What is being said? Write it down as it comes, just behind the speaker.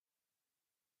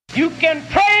You can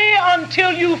pray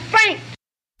until you faint.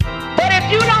 But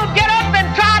if you don't get up and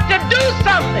try to do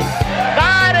something,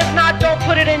 God is not going to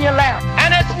put it in your lap.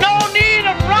 And it's no need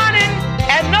of running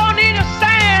and no need of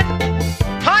saying,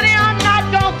 honey, I'm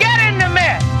not going to get in the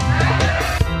mess.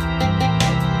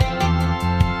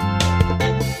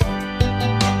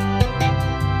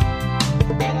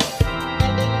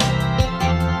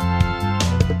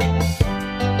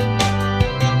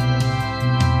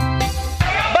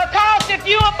 Because if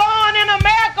you were born in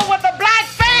America with a black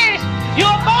face,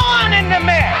 you're born in the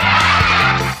mess.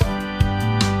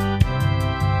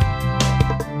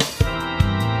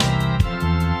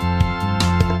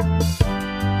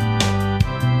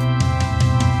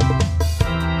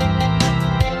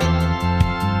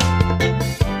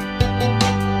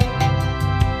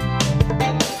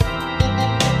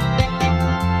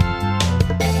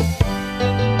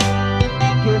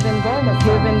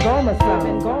 Giving Goma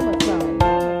sound.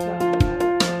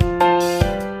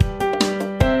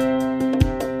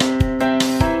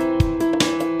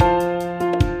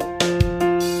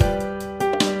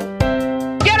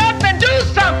 Get up and do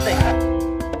something.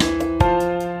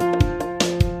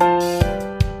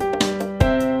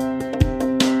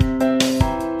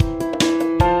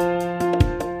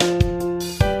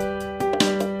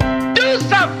 Do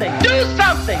something. Do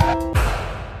something.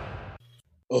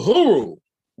 Uhuru.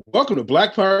 Welcome to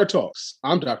Black Power Talks.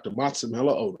 I'm Dr.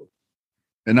 Matsamela Odo.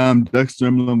 And I'm Dexter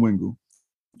Mlangwengu.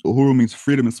 Uhuru means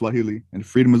freedom in Swahili, and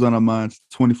freedom is on our minds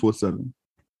 24/7.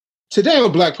 Today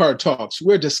on Black Power Talks,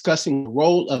 we're discussing the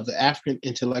role of the African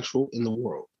intellectual in the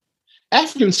world.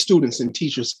 African students and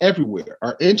teachers everywhere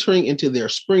are entering into their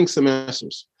spring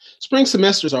semesters. Spring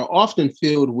semesters are often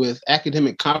filled with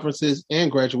academic conferences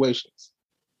and graduations.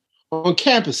 On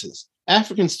campuses,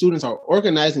 African students are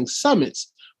organizing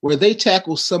summits where they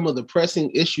tackle some of the pressing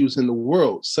issues in the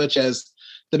world, such as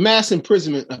the mass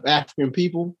imprisonment of African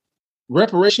people,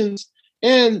 reparations,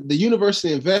 and the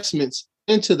university investments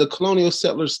into the colonial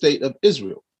settler state of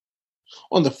Israel.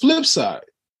 On the flip side,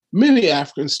 many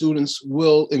African students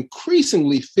will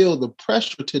increasingly feel the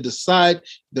pressure to decide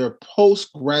their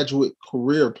postgraduate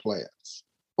career plans.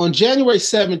 On January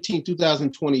 17,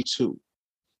 2022,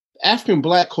 the African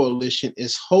Black Coalition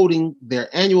is holding their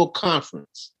annual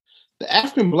conference. The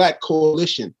African Black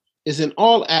Coalition is an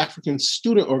all-African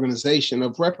student organization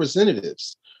of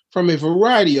representatives from a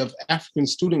variety of African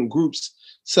student groups,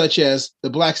 such as the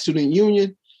Black Student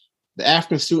Union, the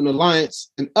African Student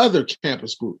Alliance, and other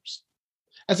campus groups.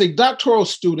 As a doctoral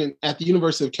student at the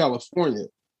University of California,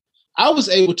 I was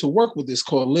able to work with this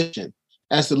coalition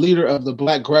as the leader of the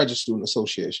Black Graduate Student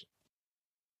Association.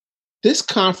 This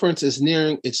conference is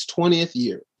nearing its 20th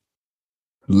year.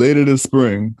 Later this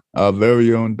spring, our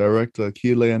very own director,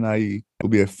 Akile Anai, will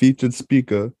be a featured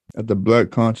speaker at the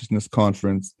Black Consciousness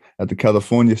Conference at the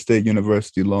California State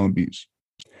University, Long Beach.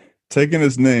 Taking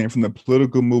its name from the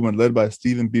political movement led by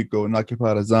Stephen Biko and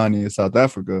Occupy Tanzania in South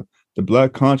Africa, the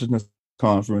Black Consciousness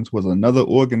Conference was another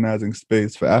organizing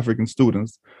space for African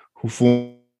students who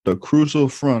formed a crucial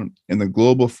front in the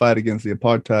global fight against the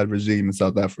apartheid regime in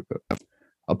South Africa.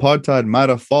 Apartheid might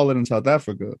have fallen in South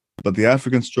Africa, but the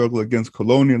African struggle against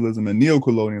colonialism and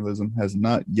neocolonialism has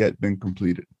not yet been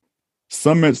completed.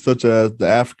 Summits such as the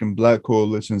African Black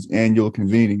Coalition's annual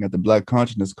convening at the Black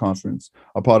Consciousness Conference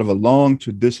are part of a long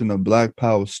tradition of Black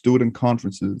Power student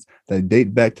conferences that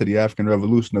date back to the African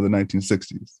Revolution of the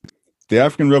 1960s. The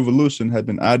African Revolution had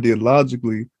been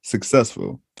ideologically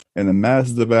successful, and the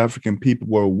masses of African people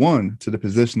were won to the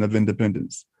position of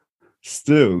independence.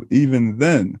 Still, even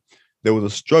then, there was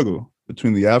a struggle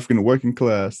between the African working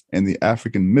class and the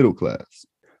African middle class.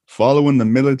 Following the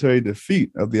military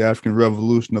defeat of the African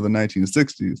Revolution of the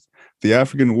 1960s, the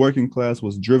African working class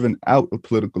was driven out of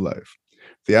political life.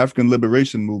 The African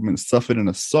liberation movement suffered an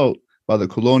assault by the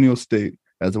colonial state,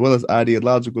 as well as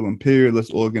ideological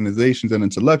imperialist organizations and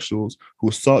intellectuals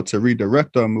who sought to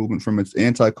redirect our movement from its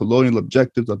anti-colonial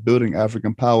objectives of building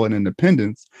African power and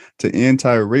independence to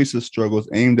anti-racist struggles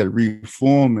aimed at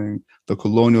reforming the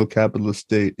colonial capitalist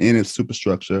state and its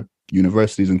superstructure,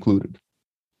 universities included.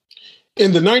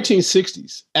 In the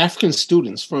 1960s, African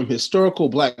students from historical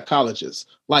Black colleges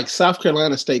like South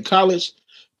Carolina State College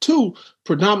to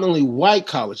predominantly white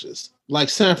colleges like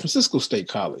San Francisco State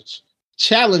College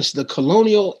challenged the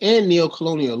colonial and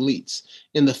neocolonial elites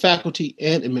in the faculty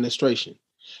and administration.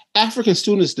 African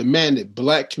students demanded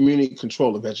Black community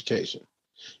control of education.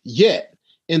 Yet,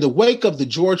 in the wake of the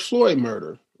George Floyd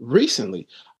murder recently,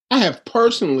 I have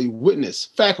personally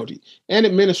witnessed faculty and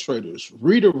administrators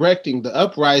redirecting the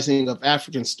uprising of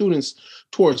African students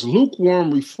towards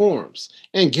lukewarm reforms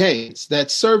and gains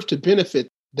that serve to benefit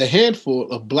the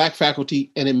handful of Black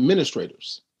faculty and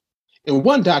administrators. In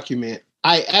one document,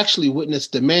 I actually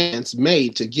witnessed demands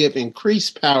made to give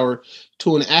increased power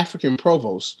to an African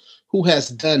provost who has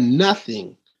done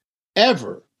nothing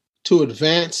ever to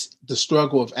advance the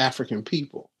struggle of African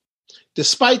people.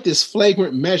 Despite this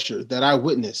flagrant measure that I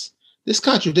witnessed, this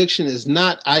contradiction is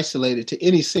not isolated to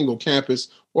any single campus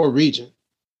or region.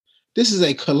 This is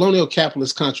a colonial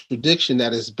capitalist contradiction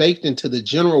that is baked into the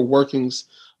general workings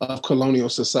of colonial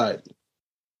society.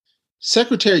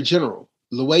 Secretary General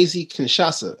Luwezi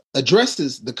Kinshasa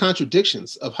addresses the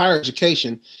contradictions of higher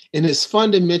education in his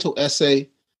fundamental essay,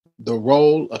 The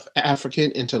Role of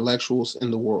African Intellectuals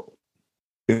in the World.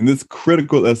 In this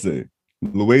critical essay,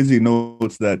 Luwezi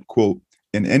notes that, quote,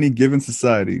 in any given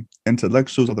society,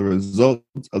 intellectuals are the result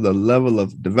of the level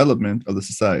of development of the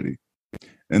society.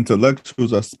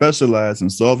 Intellectuals are specialized in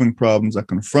solving problems that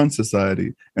confront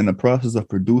society in the process of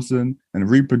producing and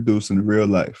reproducing real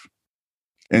life.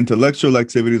 Intellectual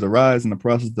activities arise in the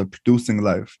process of producing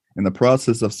life, in the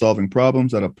process of solving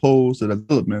problems that oppose the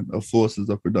development of forces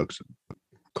of production.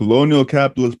 Colonial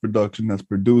capitalist production has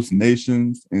produced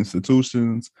nations,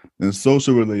 institutions, and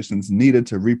social relations needed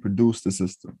to reproduce the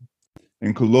system.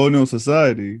 In colonial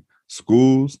society,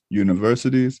 schools,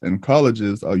 universities, and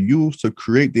colleges are used to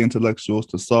create the intellectuals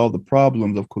to solve the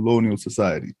problems of colonial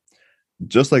society.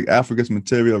 Just like Africa's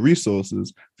material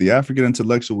resources, the African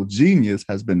intellectual genius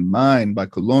has been mined by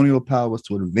colonial powers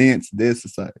to advance their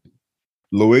society.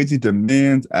 Luwezi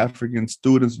demands African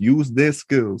students use their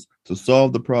skills to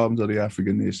solve the problems of the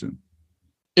African nation.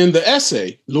 In the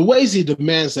essay, Luwezi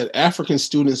demands that African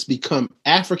students become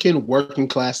African working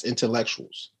class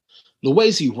intellectuals.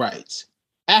 Luwezi writes,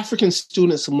 African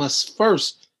students must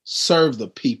first serve the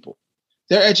people.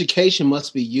 Their education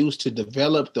must be used to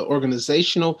develop the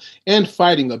organizational and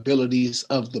fighting abilities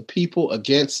of the people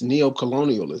against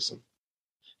neocolonialism.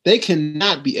 They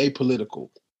cannot be apolitical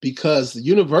because the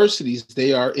universities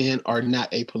they are in are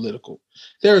not apolitical.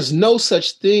 There is no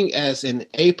such thing as an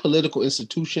apolitical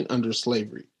institution under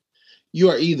slavery. You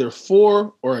are either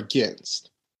for or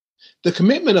against. The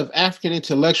commitment of African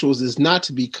intellectuals is not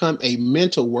to become a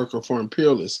mental worker for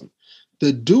imperialism.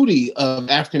 The duty of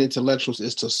African intellectuals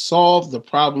is to solve the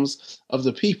problems of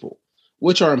the people,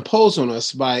 which are imposed on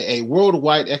us by a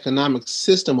worldwide economic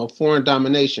system of foreign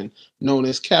domination known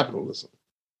as capitalism.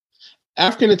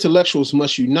 African intellectuals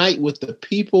must unite with the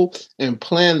people and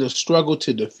plan the struggle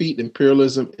to defeat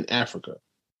imperialism in Africa.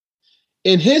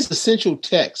 In his essential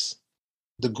text,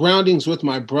 The Groundings with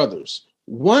My Brothers,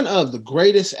 one of the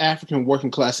greatest African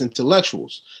working class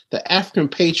intellectuals, the African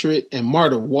patriot and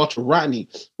martyr Walter Rodney,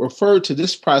 referred to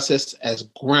this process as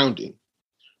grounding,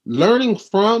 learning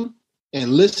from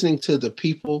and listening to the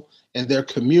people and their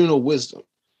communal wisdom,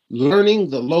 learning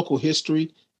the local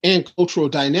history and cultural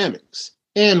dynamics,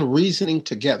 and reasoning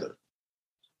together.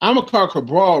 Amilcar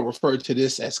Cabral referred to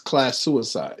this as class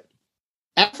suicide.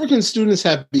 African students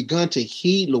have begun to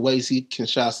heed Luwezi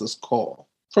Kinshasa's call.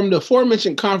 From the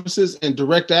aforementioned conferences and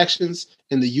direct actions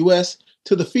in the U.S.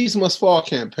 to the Fees Must Fall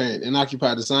campaign in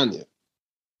Occupied Azania.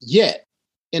 Yet,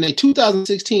 in a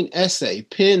 2016 essay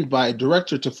penned by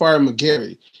Director Tafari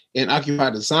McGarry in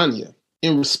Occupied Azania,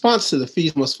 in response to the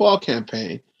Fees Must Fall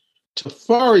campaign,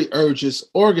 Tafari urges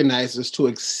organizers to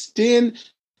extend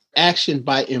action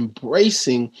by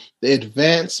embracing the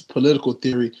advanced political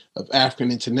theory of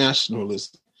African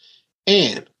internationalism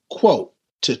and, quote,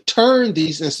 to turn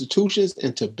these institutions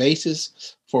into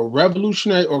bases for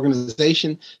revolutionary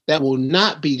organization that will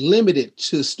not be limited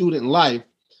to student life,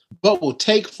 but will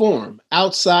take form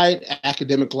outside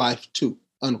academic life too,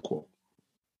 unquote.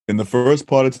 In the first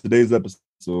part of today's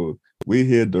episode, we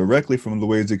hear directly from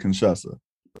Luwezi Kinshasa.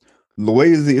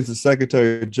 Luwezi is the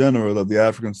Secretary General of the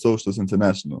African Socialist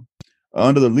International.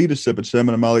 Under the leadership of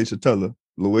Chairman Amali Shatella,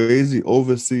 Luwezi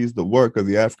oversees the work of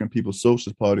the African People's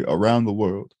Socialist Party around the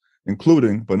world,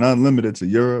 including, but not limited to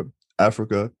Europe,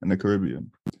 Africa, and the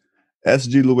Caribbean.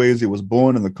 S.G. Luwezi was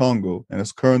born in the Congo and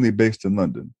is currently based in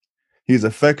London. He is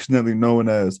affectionately known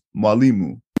as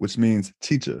Mwalimu, which means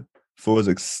teacher, for his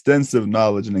extensive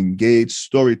knowledge and engaged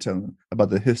storytelling about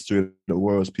the history of the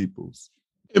world's peoples.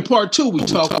 In part two, we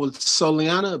talk with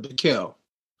Soliana Bikel.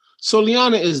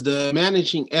 Soliana is the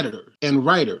managing editor and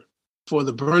writer for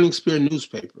the Burning Spear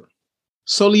newspaper.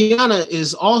 Soliana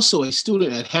is also a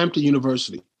student at Hampton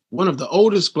University, one of the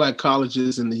oldest Black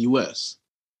colleges in the U.S.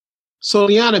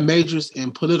 Soliana majors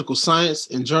in political science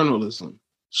and journalism.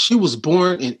 She was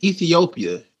born in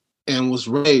Ethiopia and was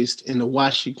raised in the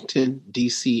Washington,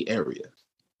 D.C. area.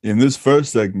 In this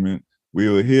first segment, we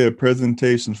will hear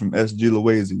presentations from S.G.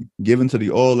 Luwezi given to the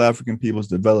All African People's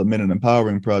Development and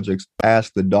Empowering Project's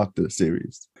Ask the Doctor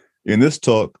series. In this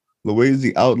talk,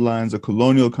 Loisy outlines the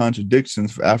colonial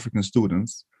contradictions for African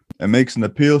students and makes an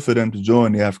appeal for them to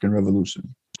join the African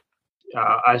Revolution.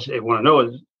 As everyone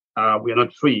knows, we are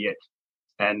not free yet.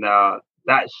 And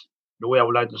that's the way I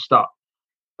would like to start,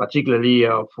 particularly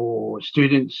for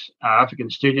students, African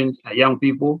students, young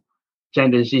people,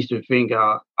 tendencies to think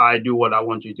I do what I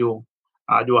want to do.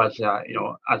 I do as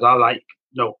as I like.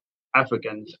 No,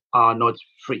 Africans are not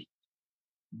free.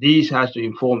 This has to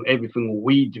inform everything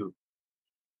we do.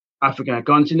 African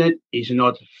continent is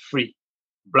not free.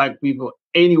 Black people,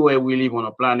 anywhere we live on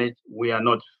a planet, we are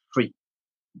not free.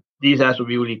 This has to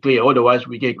be really clear. Otherwise,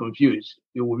 we get confused.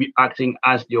 We will be acting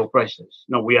as the oppressors.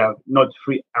 No, we are not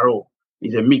free at all.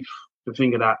 It's a myth to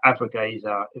think that Africa is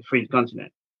a free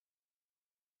continent.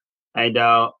 And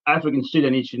African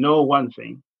student needs to know one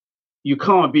thing. You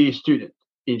can't be a student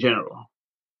in general.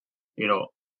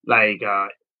 Like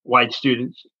white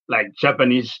students, like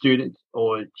Japanese students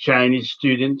or Chinese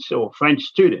students or French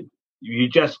students. You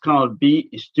just can't be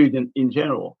a student in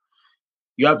general.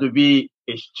 You have to be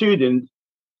a student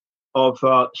of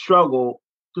struggle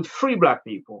to free Black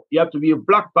people. You have to be a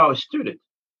Black Power student.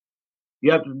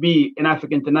 You have to be an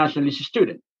African internationalist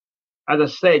student. As I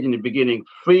said in the beginning,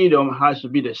 freedom has to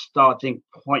be the starting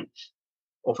point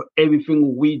of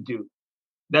everything we do.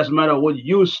 Doesn't matter what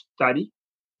you study.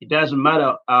 It doesn't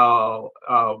matter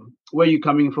where you're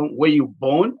coming from, where you're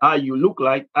born, how you look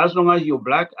like. As long as you're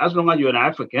Black, as long as you're an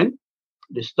African,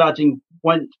 the starting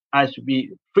point has to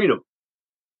be freedom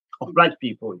of Black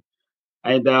people.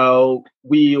 And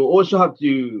we also have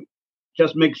to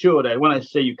just make sure that when I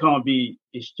say you can't be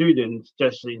a student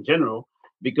just in general,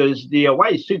 because the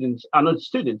white students are not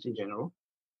students in general.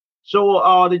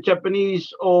 So the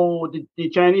Japanese or the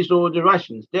Chinese or the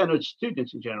Russians, they are not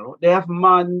students in general. They have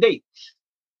mandates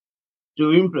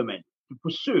to implement, to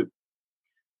pursue.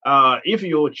 If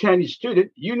you're a Chinese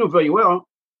student, you know very well,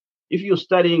 if you're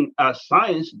studying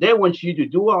science, they want you to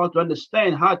to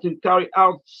understand how to carry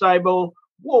out cyber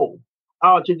war,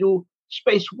 how to do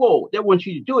space war. They want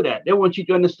you to do that. They want you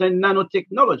to understand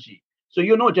nanotechnology. So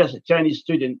you're not just a Chinese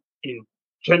student in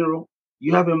general.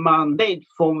 You have a mandate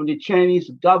from the Chinese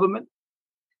government,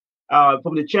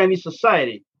 from the Chinese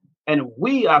society. And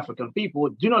we African people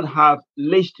do not have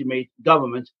legitimate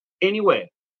government anywhere.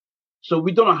 So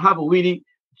we don't have a really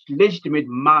legitimate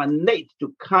mandate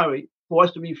to carry for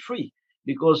us to be free,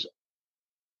 because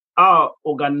our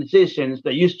organizations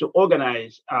that used to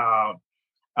organize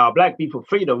Black people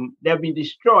freedom, they've been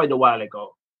destroyed a while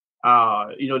ago.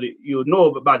 You know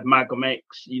about Malcolm X,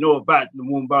 you know about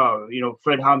Lumumba,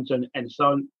 Fred Hampton and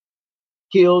son,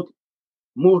 killed,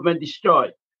 movement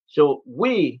destroyed. So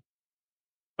when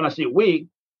I say we,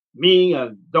 me,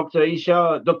 Dr.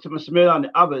 Isha, Dr. Masamela, and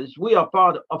the others, we are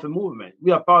part of a movement.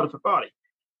 We are part of a party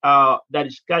that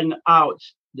is carrying out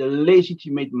the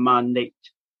legitimate mandate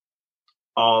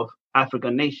of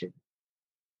African nation.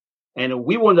 And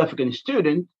we want African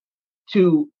students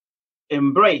to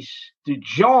embrace, to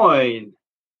join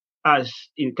us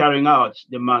in carrying out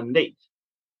the mandate,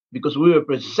 because we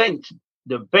represent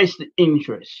the best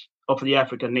interests of the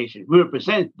African nation. We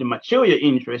represent the material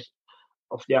interests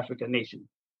of the African nation.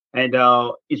 And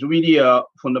it's really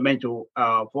fundamental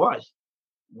for us.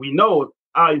 We know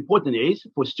how important it is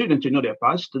for students to know their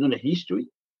past, to know their history.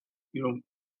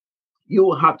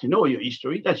 You have to know your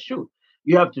history. That's true.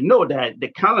 You have to know that the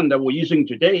calendar we're using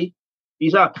today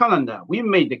is our calendar. We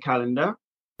made the calendar.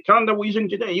 The calendar we're using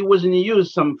today, it was in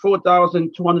use some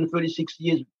 4,236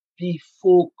 years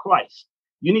before Christ.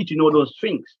 You need to know those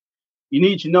things. You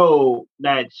need to know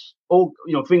that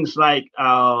things like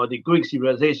the Greek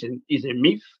civilization is a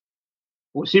myth.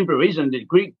 For simple reason, the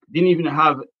Greek didn't even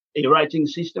have a writing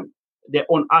system. Their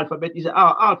own alphabet is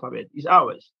our alphabet, is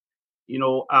ours.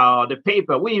 The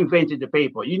paper, we invented the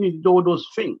paper. You need to know those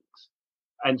things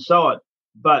and so on.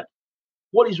 But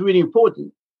what is really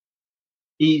important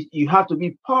is you have to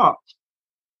be part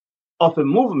of a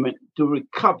movement to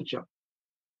recapture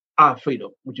our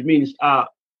freedom, which means our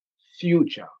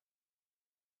future,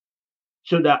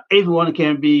 so that everyone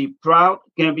can be proud,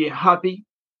 can be happy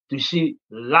to see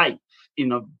life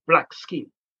in a Black skin.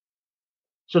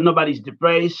 So nobody's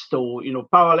depressed or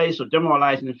powerless or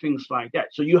demoralized and things like that.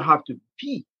 So you have to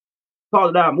be part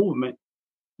of that movement,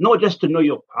 not just to know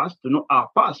your past, to know our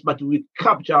past, but to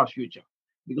recapture our future.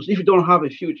 Because if you don't have a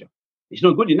future, it's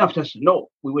not good enough just to know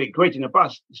we were great in the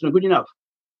past. It's not good enough.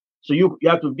 So you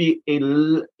have to be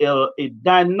a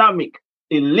dynamic,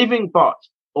 a living part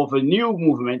of a new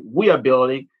movement we are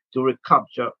building to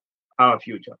recapture our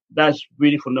future. That's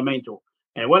really fundamental.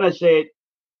 And when I said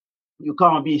you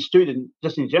can't be a student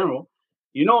just in general,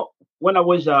 when I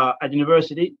was at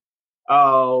university,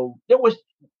 there was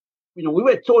we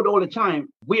were told all the time,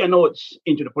 we are not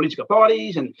into the political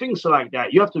parties and things like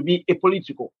that. You have to be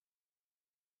apolitical.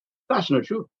 That's not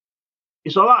true.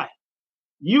 It's a lie.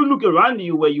 You look around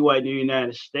you where you are in the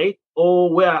United States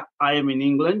or where I am in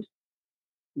England,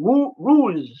 who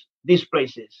rules these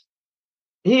places?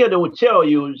 Here they will tell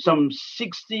you some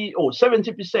 60 or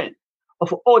 70%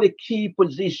 of all the key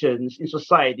positions in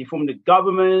society, from the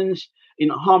governments,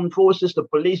 in armed forces, the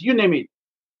police, you name it,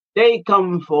 they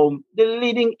come from the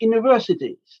leading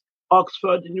universities.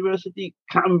 Oxford University,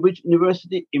 Cambridge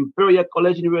University, Imperial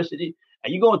College University.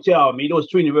 And you're going to tell me those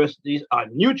two universities are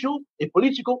neutral,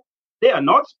 apolitical? They are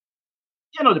not.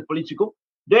 They're not apolitical.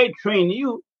 They train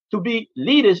you to be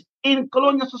leaders in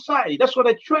colonial society. That's what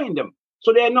they train them.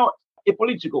 So they are not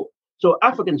apolitical. So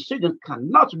African students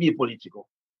cannot be apolitical.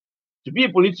 To be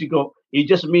apolitical, it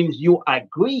just means you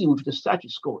agree with the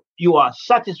status quo. You are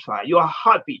satisfied. You are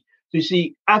happy to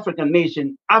see African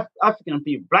nation, African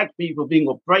people, Black people being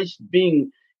oppressed,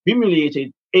 being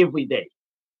humiliated every day.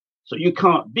 So you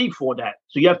can't be for that.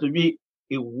 So you have to be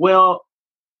a well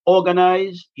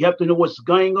organized. You have to know what's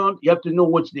going on. You have to know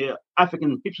what the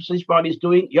African People's Socialist Party is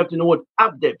doing. You have to know what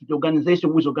APDEP, the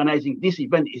organization who's organizing this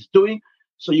event, is doing,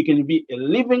 so you can be a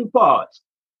living part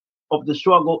of the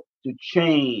struggle to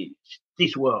change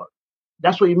this world.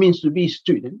 That's what it means to be a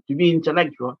student, to be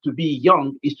intellectual, to be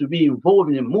young, is to be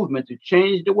involved in a movement to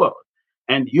change the world.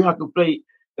 And you have to play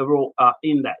a role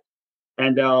in that.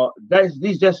 And this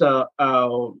is just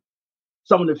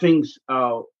some of the things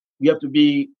we have to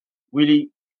be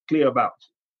really clear about.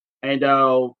 And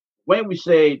when we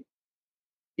say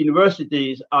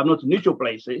universities are not neutral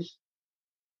places,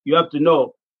 you have to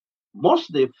know most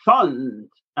of the funds,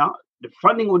 the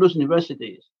funding of those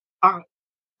universities are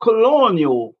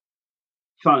colonial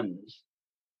funds.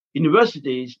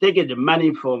 Universities, they get the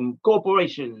money from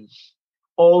corporations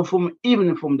or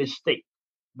even from the state.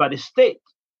 But the state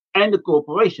and the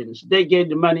corporations, they get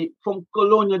the money from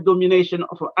colonial domination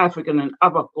of African and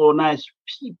other colonized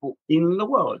people in the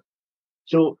world.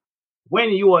 So when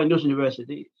you are in those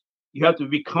universities, you have to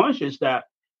be conscious that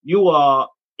you are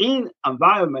in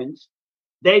environments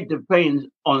that depend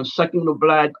on sucking the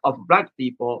blood of Black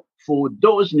people for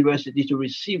those universities to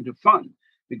receive the fund.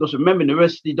 Because remember,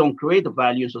 universities don't create the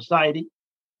value in society.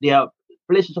 They are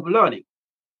places of learning.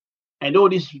 And all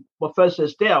these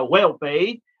professors, they are well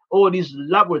paid. All these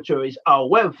laboratories are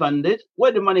well funded.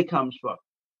 Where the money comes from?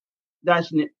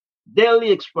 That's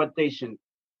daily exploitation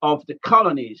of the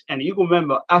colonies. And you can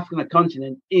remember, African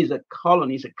continent is a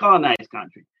colony, it's a colonized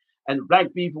country. And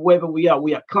Black people, wherever we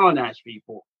are colonized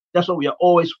people. That's why we are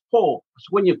always poor. So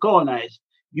when you're colonized,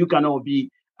 you cannot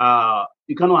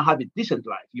have a decent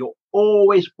life. You're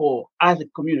always poor as a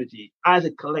community, as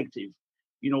a collective.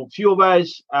 Few of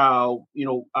us,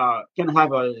 can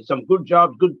have some good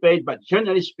jobs, good paid, but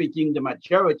generally speaking, the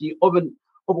majority,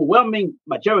 overwhelming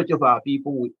majority of our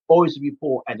people will always be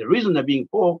poor. And the reason they're being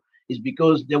poor is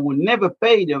because they will never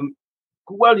pay them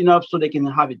well enough so they can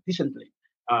have it decently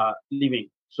living.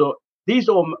 So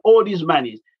all these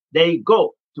monies, they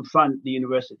go to fund the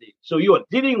university. So you are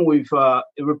dealing with a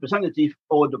representative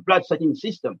of the blood sucking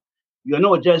system. You are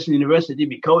not just in university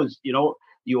because,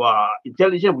 you are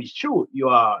intelligent, it's true. You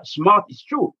are smart, it's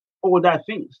true. All those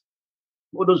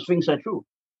things are true.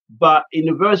 But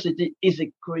university is a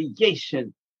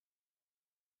creation.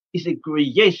 It's a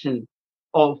creation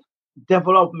of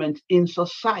development in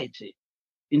society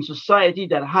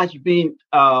that has been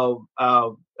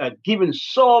given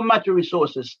so much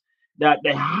resources that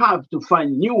they have to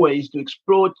find new ways to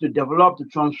exploit, to develop, to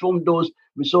transform those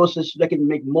resources so they can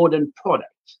make modern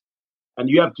products. And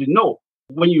you have to know,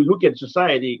 when you look at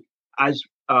society as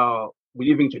we're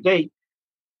living today,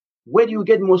 where do you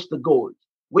get most of the gold?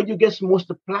 Where do you get most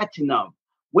of the platinum?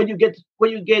 Where you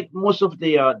get most of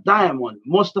the diamond,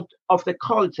 most of the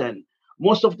coltan,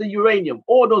 most of the uranium?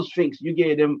 All those things, you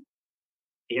get them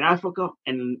in Africa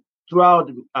and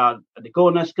throughout the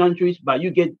colonized countries, but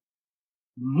you get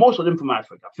most of them from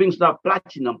Africa. Things like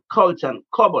platinum, coltan,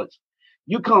 cobalt.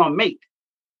 You cannot make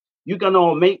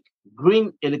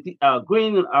green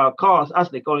cars, as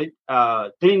they call it,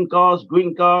 clean cars,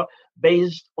 green car,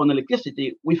 based on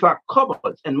electricity without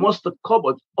cobalt. And most of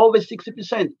cobalt, over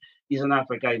 60%, is in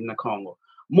Africa, in the Congo.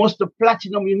 Most of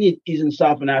platinum you need is in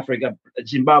Southern Africa,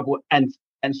 Zimbabwe, and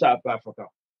South Africa.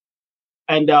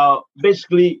 And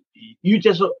basically, you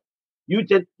just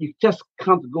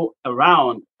can't go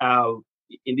around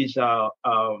in this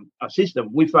system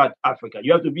without Africa.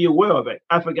 You have to be aware of it.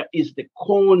 Africa is the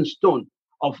cornerstone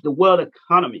of the world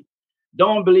economy.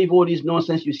 Don't believe all this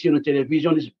nonsense you see on the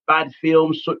television, these bad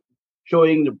films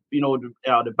showing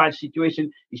the bad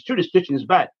situation. It's true, the situation is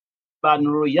bad, but in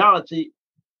reality,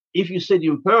 If you say the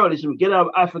imperialism, get out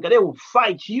of Africa, they will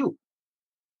fight you.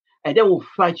 And they will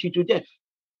fight you to death.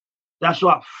 That's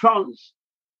why France,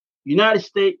 United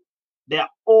States, they are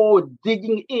all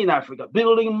digging in Africa,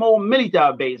 building more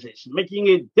military bases, making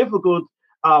it difficult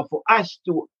for us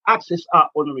to access our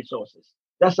own resources.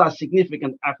 That's how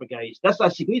significant Africa is. That's how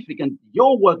significant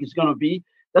your work is going to be.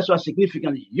 That's how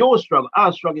significant your struggle,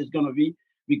 our struggle is going to be,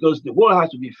 because the world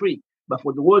has to be free. But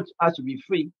for the world has to be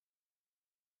free,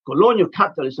 colonial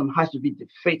capitalism has to be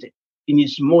defeated in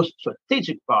its most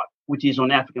strategic part, which is on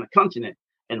the African continent.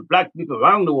 And Black people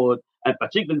around the world, and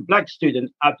particularly Black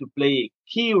students, have to play a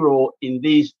key role in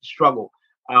this struggle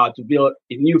to build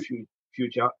a new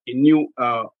future, a new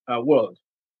world.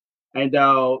 And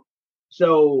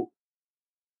so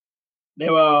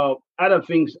there are other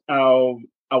things I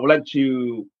would like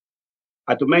to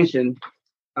mention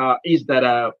is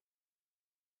that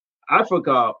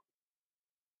Africa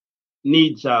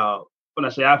needs, when I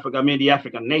say Africa, I mean the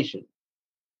African nation,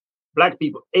 Black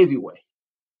people everywhere.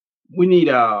 We need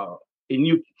a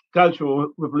new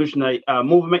cultural revolutionary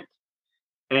movement,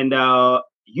 and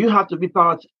you have to be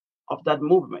part of that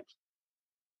movement.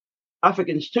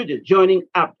 African students joining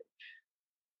up,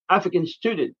 African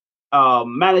students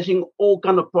managing all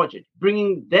kind of projects,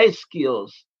 bringing their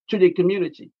skills to the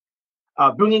community,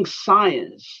 bringing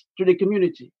science to the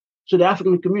community. So the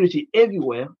African community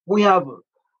everywhere, we have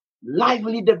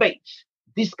lively debates,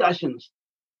 discussions,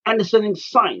 understanding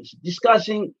science,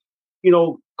 discussing,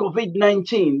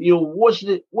 COVID-19, what's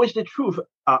the truth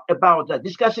about that,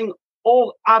 discussing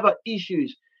all other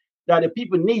issues that the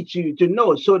people need to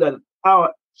know, so that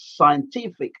our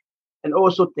scientific and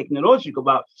also technological,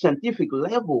 about scientific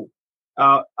level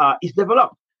is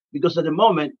developed. Because at the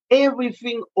moment,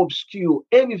 everything obscure,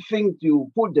 everything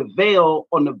to put the veil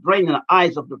on the brain and the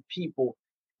eyes of the people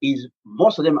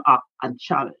most of them are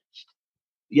unchallenged.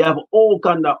 You have all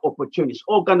kind of opportunities,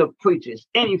 all kind of preachers,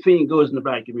 anything goes in the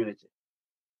Black community.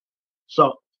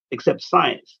 So, except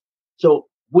science. So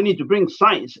we need to bring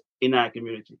science in our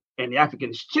community. And the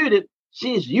African student,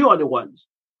 since you are the ones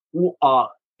who are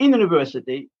in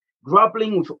university,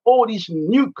 grappling with all these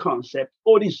new concepts,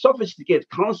 all these sophisticated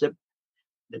concepts,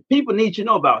 the people need to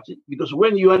know about it, because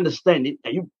when you understand it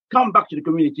and you come back to the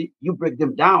community, you break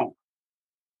them down.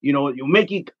 You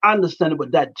make it understandable,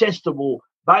 digestible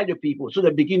by the people, so they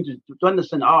begin to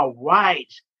understand our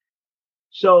rights.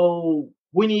 So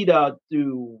we need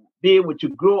to be able to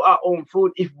grow our own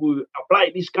food. If we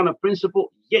apply this kind of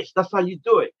principle, yes, that's how you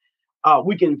do it.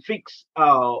 We can fix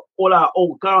all our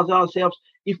old cars ourselves.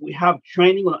 If we have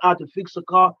training on how to fix a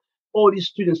car, all these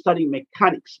students studying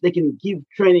mechanics, they can give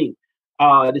training.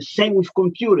 The same with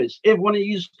computers. Everyone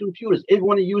uses computers.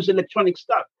 Everyone uses electronic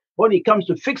stuff. When it comes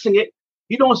to fixing it,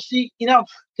 you don't see enough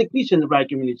technicians in the Black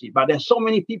community, but there's so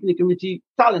many people in the community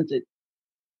talented.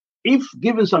 If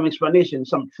given some explanation,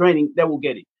 some training, they will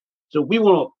get it. So we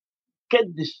want to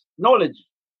get this knowledge,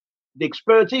 the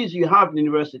expertise you have in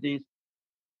universities,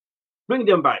 bring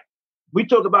them back. We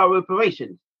talk about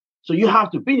reparations. So you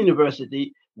have to be in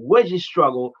university, wage the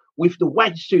struggle with the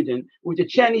white student, with the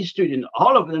Chinese student,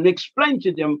 all of them, explain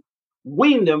to them,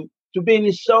 win them to be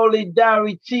in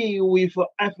solidarity with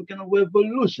African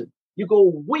revolution. You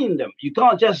go win them. You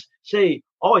can't just say,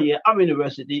 oh yeah, I'm in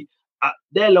university.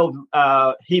 They love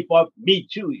hip hop. Me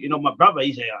too. My brother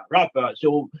is a rapper.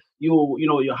 So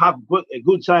you have a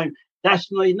good time. That's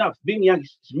not enough. Being young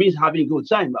means having a good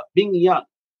time, but being young,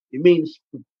 it means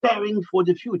preparing for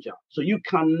the future. So you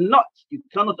cannot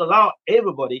allow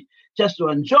everybody just to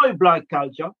enjoy Black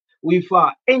culture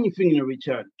without anything in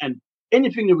return. And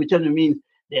anything in return means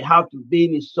they have to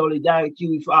be in solidarity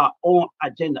with our own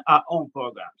agenda, our own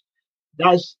programs.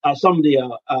 That's some of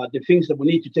the things that we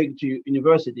need to take to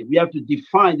university. We have to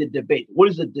define the debate. What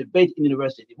is the debate in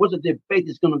university? What the debate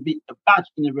is going to be about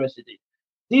in university?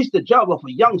 This is the job of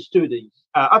a young student,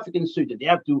 African student. They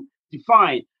have to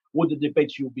define what the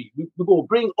debate should be. We will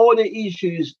bring all the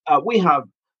issues. We have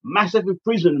massive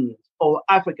imprisonment of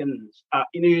Africans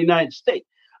in the United States.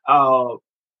 The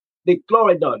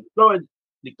chloridone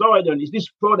is this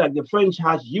product the French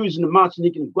has used in the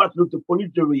Martinique and Guadeloupe to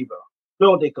pollute the river.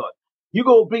 Chlordecone. You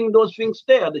go bring those things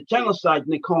there, the genocide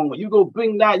in the Congo. You go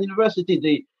bring that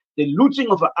university, the looting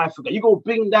of Africa. You go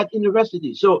bring that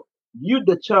university. So you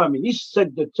determine, you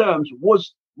set the terms,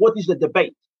 what is the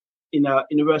debate in a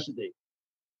university,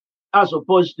 as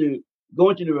opposed to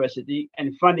going to university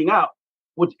and finding out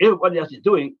what everybody else is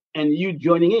doing and you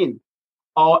joining in,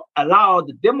 or allow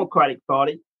the Democratic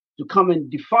Party to come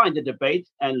and define the debate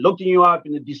and looking you up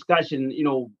in the discussion,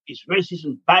 is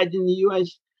racism bad in the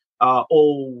US?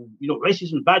 Or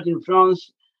racism bad in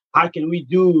France? How can we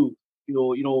do,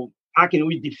 How can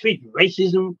we defeat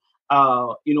racism?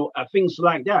 Things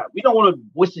like that. We don't want to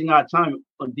wasting our time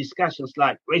on discussions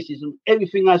like racism.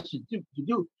 Everything has to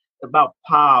do about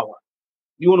power.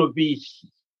 We want to be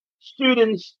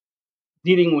students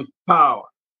dealing with power.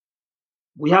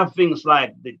 We have things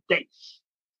like the debts.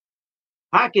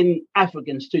 How can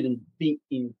African students be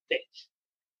in debt?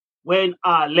 When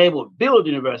our labor build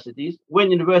universities,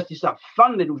 when universities are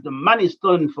funded with the money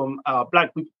stolen from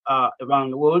Black people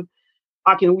around the world,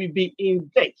 how can we be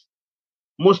in debt?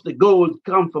 Most of the gold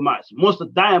come from us. Most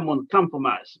of the diamond come from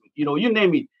us. You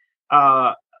name it.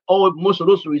 Most of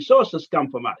those resources come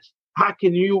from us. How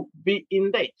can you be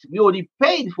in debt? We already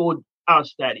paid for our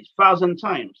studies 1,000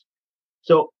 times.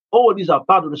 So all these are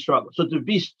part of the struggle. So to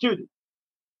be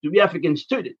African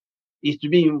student, is to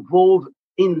be involved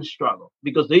in the struggle,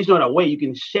 because there is not a way you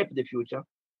can shape the future.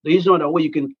 There is not a way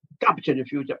you can capture the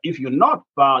future if you're not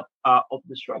part of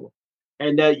the struggle.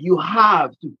 And you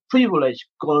have to privilege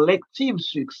collective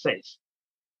success.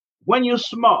 When you're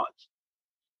smart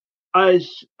as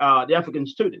the African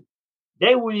student,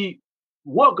 they will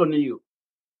work on you.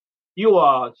 You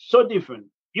are so different.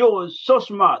 You're so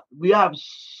smart. We have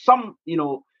some,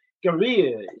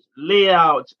 careers laid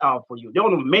out for you. They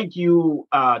want to make you,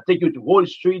 take you to Wall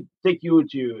Street, take you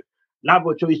to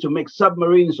laboratories to make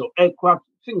submarines or aircraft,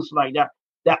 things like that,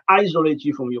 that isolate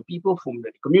you from your people, from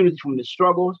the community, from the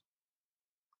struggles.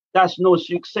 That's no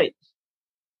success.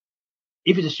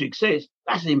 If it's a success,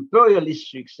 that's imperialist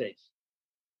success.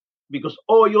 Because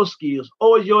all your skills,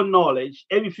 all your knowledge,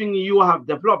 everything you have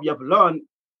developed, you have learned,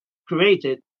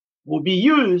 created, will be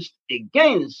used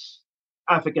against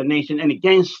African nation and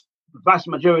against the vast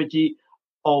majority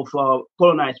of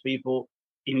colonized people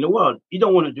in the world. You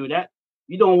don't want to do that.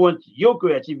 You don't want your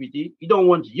creativity. You don't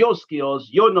want your skills,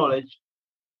 your knowledge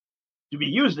to be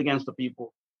used against the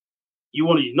people. You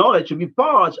want your knowledge to be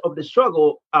part of the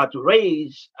struggle to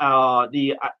raise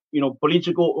the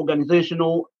political,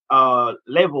 organizational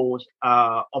levels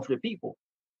of the people.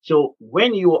 So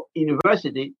when you're in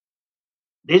university,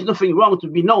 there's nothing wrong to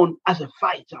be known as a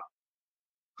fighter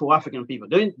for African people.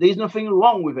 There's nothing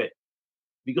wrong with it,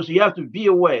 because you have to be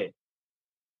aware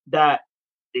that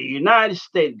the United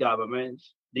States government,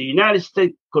 the United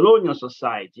States colonial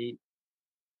society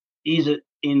is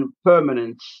in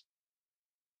permanent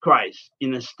crisis,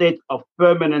 in a state of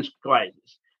permanent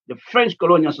crisis. The French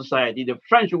colonial society, the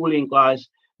French ruling class,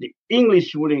 the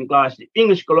English ruling class, the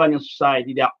English colonial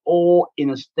society, they are all in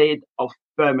a state of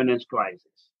permanent crisis.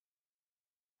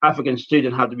 African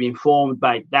students have to be informed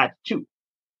by that too.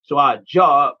 So our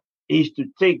job is to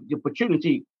take the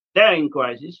opportunity they're in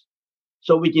crisis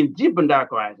so we can deepen that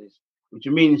crisis, which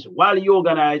means while you're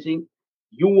organizing,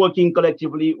 you're working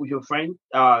collectively with your friend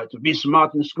to be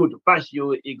smart in school, to pass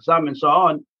your exam and so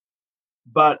on,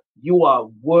 but you are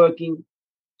working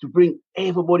to bring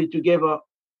everybody together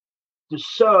to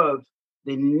serve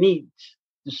the needs,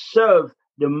 to serve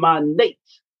the mandate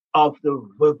of the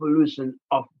revolution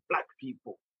of Black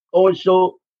people.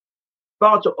 Also,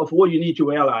 part of what you need to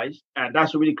realize, and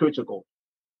that's really critical,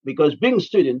 because being a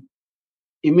student,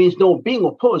 it means not being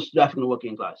opposed to the African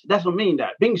working class. It doesn't mean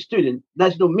that. Being a student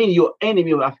does not mean you're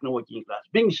enemy of the African working class.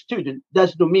 Being a student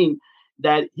does not mean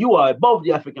that you are above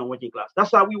the African working class.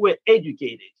 That's how we were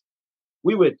educated.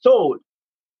 We were told,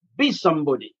 be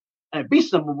somebody. And be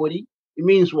somebody, it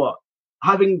means what?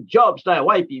 Having jobs like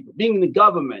white people, being in the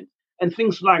government, and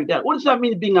things like that. What does that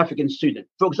mean, being African student?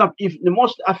 For example, if in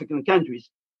most African countries,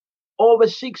 over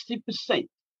 60%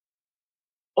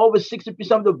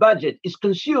 of the budget is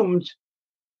consumed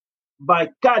by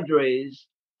cadres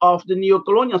of the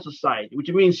neo-colonial society, which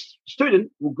means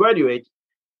students who graduate,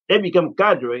 they become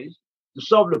cadres to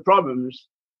solve the problems,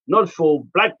 not for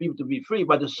Black people to be free,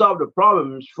 but to solve the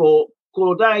problems for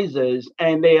colonizers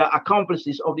and their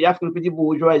accomplices of the African people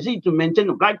bourgeoisie to maintain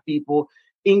the Black people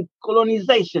in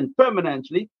colonization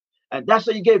permanently. And that's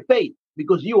how you get paid,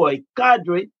 because you are a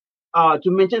cadre to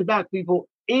maintain Black people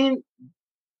in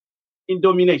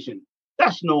domination.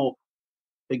 That's not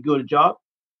a good job.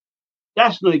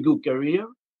 That's not a good career.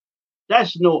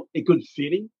 That's not a good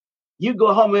feeling. You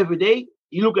go home every day,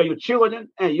 you look at your children,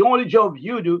 and the only job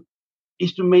you do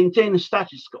is to maintain the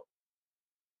status quo.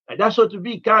 And that's what to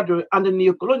be cadre under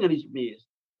neocolonialism is.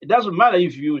 It doesn't matter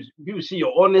if you see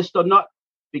you're honest or not,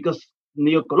 because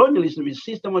neocolonialism is a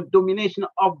system of domination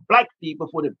of Black people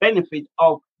for the benefit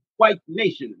of white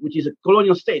nation, which is a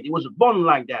colonial state. It was born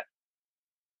like that.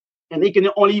 And it can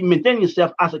only maintain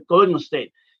itself as a colonial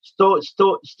state,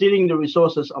 stealing the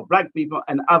resources of Black people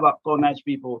and other colonized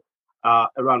people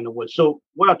around the world. So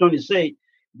what I'm trying to say,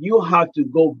 you have to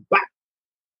go back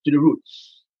to the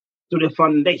roots, to the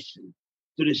foundation,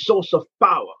 to the source of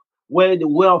power, where the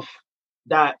wealth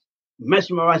that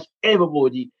mesmerizes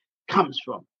everybody comes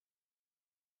from.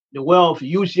 The wealth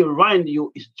you see around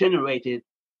you is generated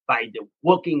by the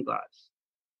working class,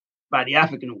 by the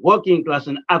African working class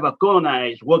and other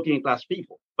colonized working class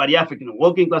people. But the African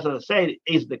working class, as I said,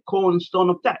 is the cornerstone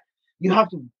of that. You have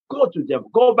to go to them,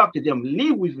 go back to them,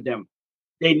 live with them.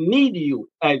 They need you,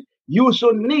 and you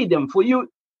also need them. For you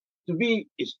to be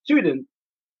a student,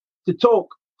 to talk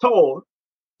tall,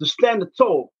 to stand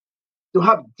tall, to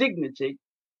have dignity,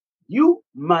 you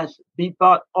must be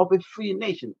part of a free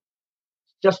nation.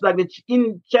 Just like the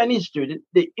Chinese student,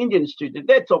 the Indian student,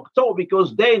 they talk tall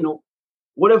because they know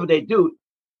whatever they do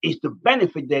is to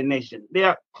benefit their nation. They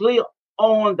are clear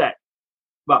on that.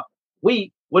 But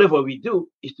we, whatever we do,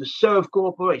 is to serve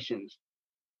corporations,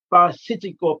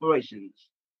 parasitic corporations,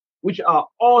 which are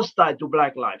hostile to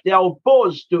Black life. They are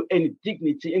opposed to any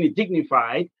dignity, any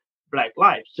dignified Black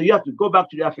life. So you have to go back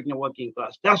to the African working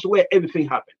class. That's where everything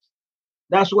happens.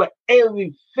 That's where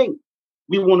everything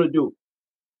we want to do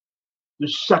to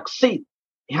succeed,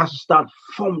 it has to start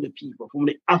from the people, from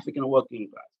the African working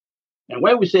class. And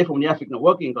when we say from the African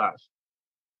working class,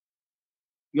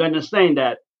 you understand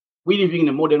that we live in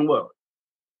a modern world.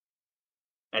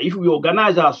 And if we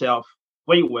organize ourselves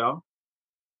very well,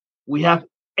 we have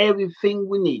everything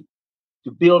we need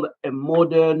to build a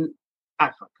modern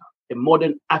Africa, a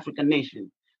modern African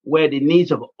nation, where the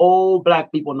needs of all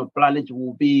Black people on the planet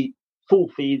will be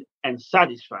fulfilled and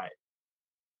satisfied.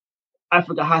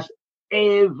 Africa has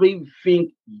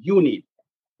everything you need.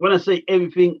 When I say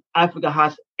everything, Africa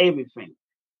has everything.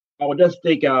 I will just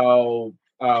take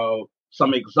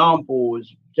some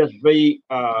examples, just very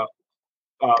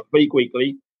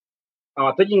quickly.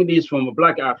 Taking this from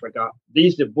Black Africa,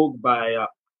 this is a book by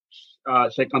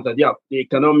Sekanta Diop, The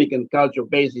Economic and Cultural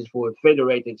Basis for a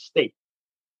Federated State.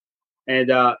 And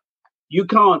you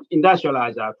can't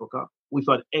industrialize Africa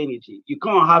without energy. You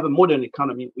can't have a modern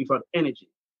economy without energy.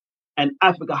 And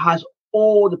Africa has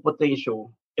all the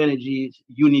potential energies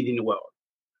you need in the world.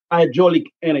 Hydraulic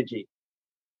energy,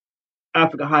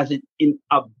 Africa has it in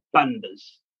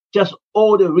abundance. Just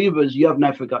all the rivers you have in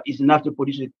Africa is enough to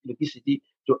produce electricity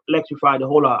to electrify the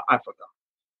whole of Africa.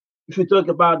 If you talk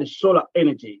about the solar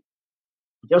energy,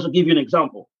 just to give you an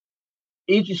example,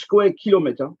 each square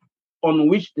kilometer on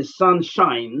which the sun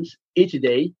shines each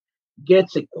day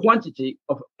gets a quantity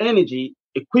of energy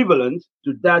equivalent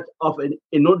to that of an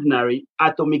ordinary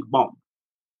atomic bomb.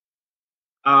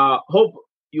 Hope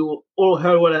you all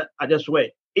heard what I just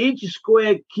read. Each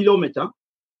square kilometer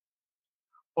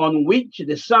on which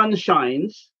the sun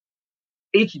shines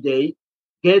each day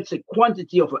gets a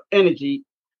quantity of energy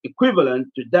equivalent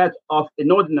to that of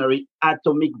an ordinary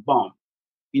atomic bomb.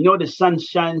 You know, the sun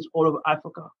shines all over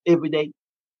Africa every day.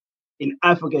 In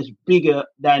Africa, it's bigger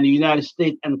than the United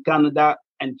States and Canada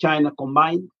and China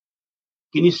combined.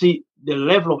 Can you see the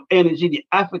level of energy the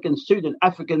African students,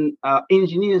 African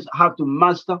engineers have to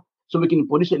master so we can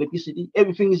produce electricity?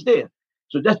 Everything is there.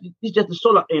 So this is just the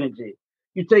solar energy.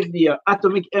 You take the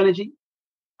atomic energy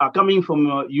coming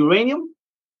from uranium.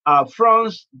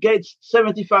 France gets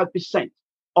 75%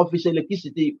 of its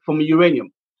electricity from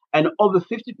uranium. And over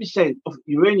 50% of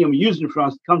uranium used in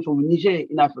France comes from Niger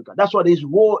in Africa. That's why there's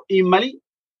war in Mali.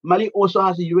 Mali also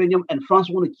has uranium, and France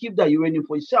want to keep that uranium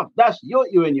for itself. That's your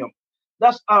uranium.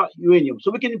 That's our uranium.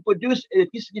 So we can produce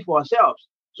electricity for ourselves.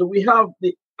 So we have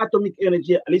the atomic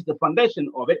energy, at least the foundation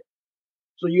of it.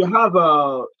 So you have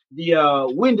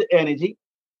the wind energy,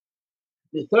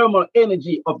 the thermal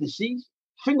energy of the seas.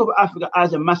 Think of Africa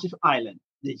as a massive island,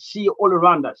 the sea all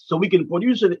around us. So we can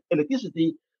produce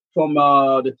electricity from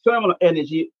the thermal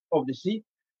energy of the sea.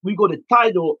 We got the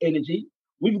tidal energy.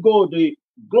 We've got the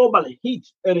global heat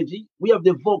energy. We have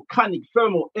the volcanic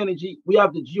thermal energy. We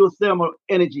have the geothermal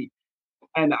energy.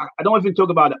 And I don't even talk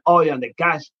about the oil and the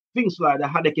gas, things like that,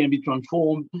 how they can be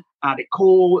transformed, how the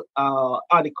coal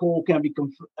can be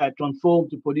transformed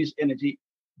to produce energy.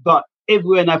 But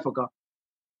everywhere in Africa,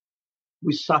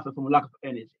 we suffer from lack of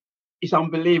energy. It's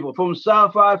unbelievable. From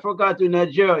South Africa to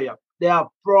Nigeria, there are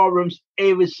problems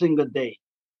every single day.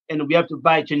 And we have to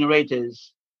buy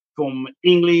generators from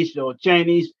English or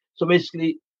Chinese. So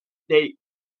basically, they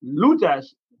loot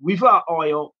us with our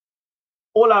oil,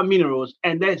 all our minerals,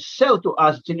 and then sell to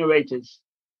us generators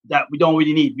that we don't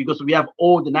really need because we have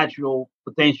all the natural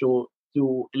potential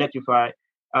to electrify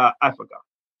Africa.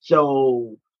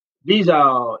 So these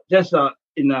are just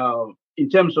in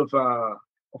terms of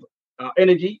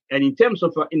energy and in terms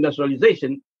of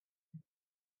industrialization.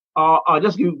 I'll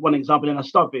just give one example and I'll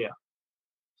stop here.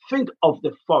 Think of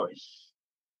the forests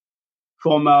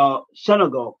from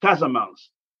Senegal, Casamance,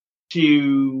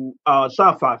 to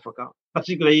South Africa,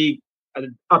 particularly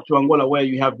up to Angola, where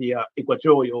you have the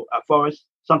equatorial forest,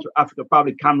 Central Africa,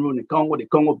 probably Cameroon and Congo, the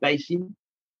Congo Basin.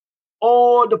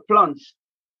 All the plants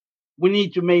we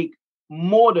need to make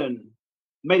modern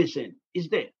medicine is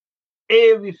there.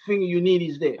 Everything you need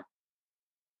is there.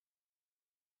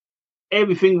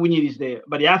 Everything we need is there.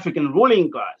 But the African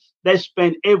ruling class, they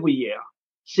spend every year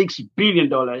 $6 billion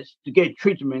to get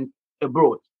treatment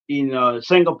abroad in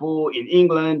Singapore, in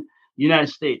England, United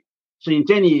States. So in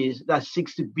 10 years, that's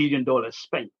 $60 billion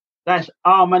spent. That's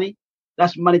our money.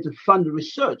 That's money to fund the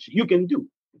research you can do.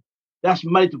 That's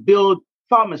money to build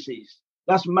pharmacies.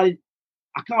 That's money.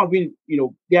 I can't really,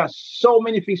 there are so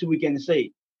many things we can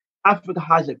say. Africa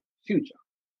has a future,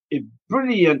 a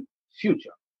brilliant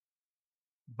future.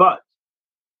 But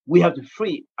we have to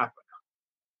free Africa.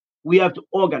 We have to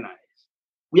organize.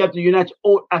 We have to unite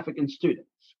all African students,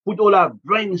 put all our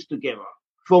brains together,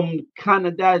 from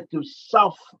Canada to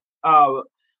South of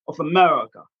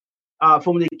America,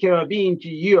 from the Caribbean to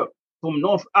Europe, from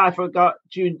North Africa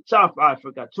to South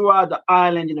Africa, throughout the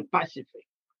island in the Pacific.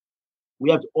 We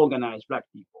have to organize Black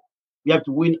people. We have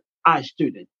to win our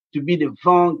students to be the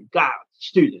vanguard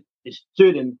student, the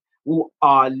students who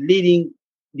are leading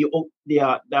they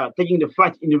are taking the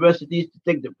fight universities to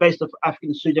take the best of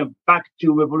African students back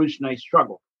to revolutionary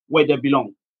struggle where they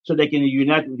belong, so they can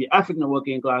unite with the African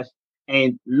working class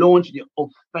and launch the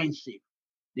offensive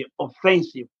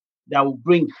that will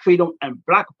bring freedom and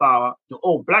Black power to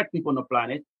all Black people on the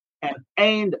planet and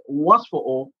end once for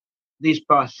all this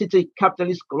parasitic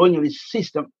capitalist colonialist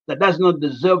system that does not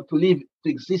deserve to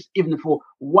exist even for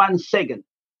 1 second.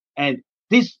 And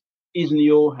this is in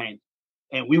your hand.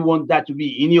 And we want that to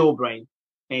be in your brain.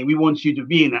 And we want you to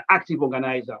be an active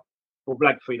organizer for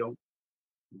Black freedom.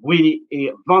 We,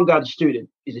 a vanguard student,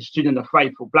 is a student that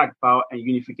fights for Black power and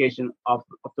unification of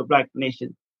the Black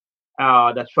nation,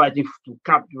 that's fighting to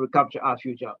recapture our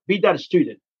future. Be that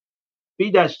student.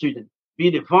 Be that student. Be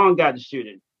the vanguard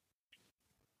student.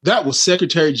 That was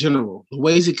Secretary General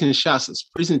Lowezie Kinshasa's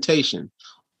presentation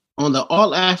on the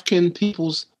All African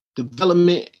Peoples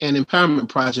Development and Empowerment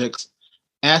Project's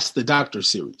Ask the Doctor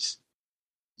series.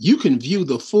 You can view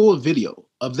the full video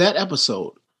of that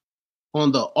episode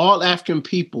on the All African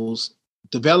Peoples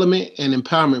Development and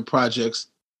Empowerment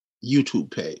Project's YouTube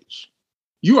page.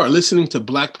 You are listening to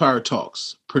Black Power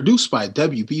Talks, produced by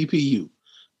WBPU,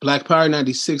 Black Power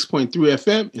 96.3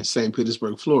 FM in St.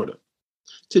 Petersburg, Florida.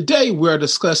 Today, we are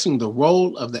discussing the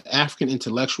role of the African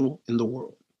intellectual in the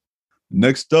world.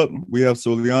 Next up, we have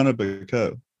Soliana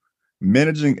Bekel,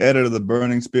 managing editor of the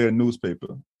Burning Spear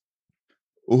newspaper.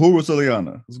 Uhuru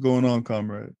Soliana, what's going on,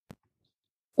 comrade?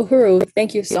 Uhuru,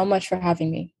 thank you so much for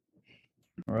having me.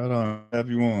 Right on, have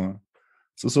you on.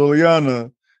 So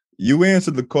Soliana, you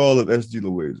answered the call of S.G.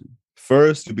 Lowezie.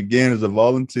 First, you began as a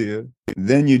volunteer,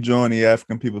 then you joined the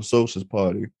African People's Socialist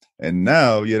Party, and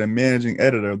now you're the managing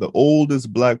editor of the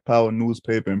oldest Black Power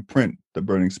newspaper in print, the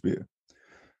Burning Spear.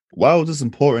 Why was this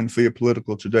important for your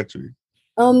political trajectory?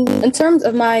 In terms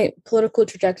of my political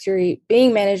trajectory,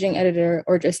 being managing editor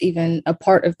or just even a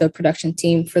part of the production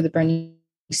team for the Burning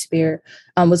Spear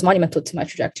was monumental to my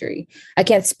trajectory. I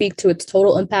can't speak to its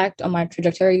total impact on my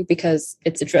trajectory because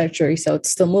it's a trajectory, so it's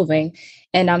still moving,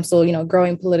 and I'm still,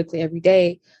 growing politically every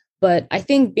day. But I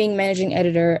think being managing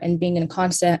editor and being in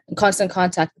constant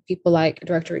contact with people like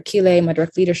Director Akile, my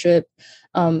direct leadership,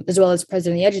 as well as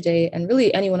President Yejide, and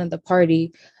really anyone in the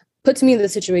party, puts me in the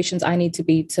situations I need to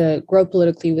be to grow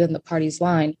politically within the party's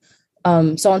line.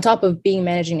 So on top of being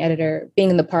managing editor, being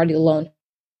in the party alone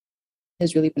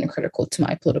has really been critical to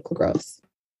my political growth.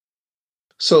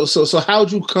 So how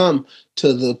did you come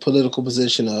to the political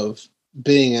position of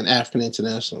being an African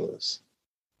internationalist?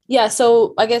 Yeah,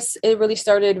 so I guess it really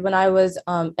started when I was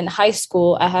in high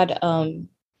school. I had, and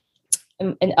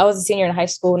I was a senior in high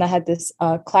school, and I had this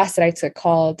class that I took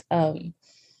called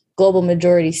Global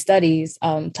Majority Studies,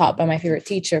 taught by my favorite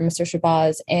teacher, Mr.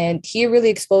 Shabazz, and he really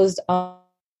exposed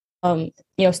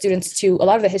students to a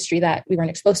lot of the history that we weren't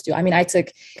exposed to. I mean, I took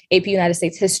AP United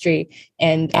States history,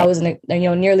 and I wasn't,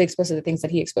 nearly exposed to the things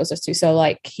that he exposed us to. So,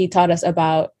 like, he taught us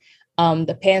about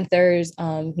the Panthers.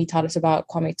 He taught us about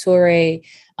Kwame Ture,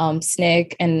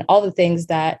 SNCC, and all the things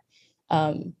that,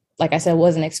 like I said,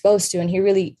 wasn't exposed to. And he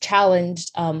really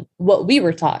challenged what we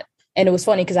were taught. And it was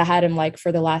funny because I had him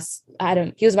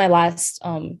he was my last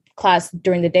class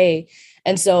during the day.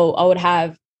 And so I would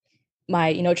have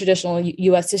my, traditional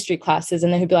U.S. history classes.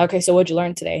 And then he'd be like, okay, so what'd you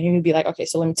learn today? And he'd be like, okay,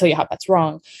 so let me tell you how that's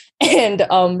wrong. And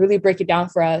really break it down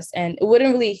for us. And it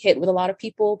wouldn't really hit with a lot of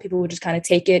people. People would just kind of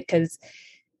take it because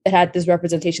it had this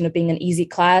representation of being an easy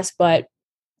class. But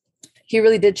he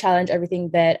really did challenge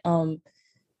everything that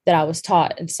I was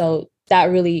taught. And so that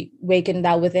really wakened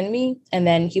that within me. And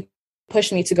then he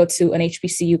pushed me to go to an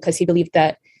HBCU because he believed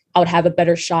that I would have a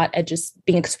better shot at just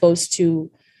being exposed to,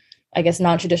 I guess,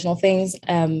 non-traditional things.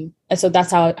 And so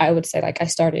that's how I would say, like, I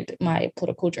started my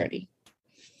political journey.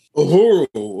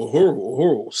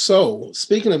 Uhuru. So,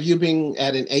 speaking of you being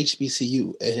at an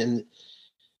HBCU and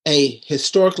a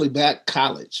historically black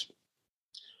college,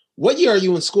 what year are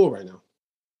you in school right now?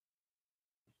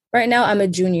 Right now, I'm a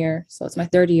junior, so it's my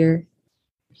third year.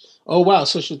 Oh, wow.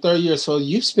 So it's your third year. So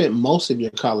you spent most of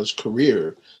your college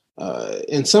career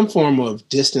in some form of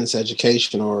distance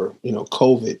education or,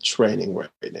 COVID training right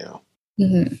now.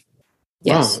 Mm-hmm.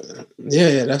 Yes. Wow.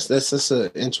 Yeah, that's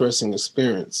an interesting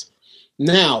experience.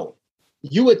 Now,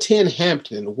 you attend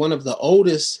Hampton, one of the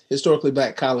oldest historically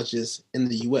black colleges in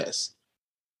the U.S.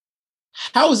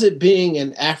 How is it being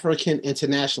an African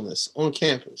internationalist on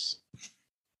campus?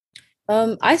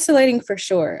 Isolating for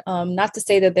sure. Not to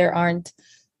say that there aren't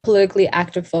politically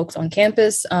active folks on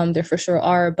campus. There for sure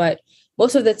are, but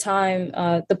most of the time,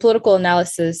 the political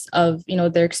analysis of,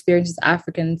 their experiences as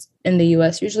Africans in the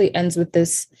U.S. usually ends with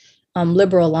this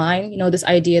liberal line, this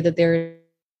idea that there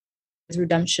is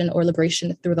redemption or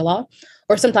liberation through the law,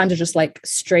 or sometimes it's just like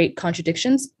straight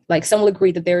contradictions. Like some will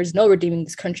agree that there is no redeeming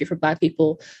this country for Black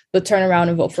people, but turn around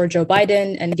and vote for Joe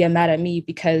Biden and get mad at me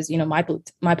because,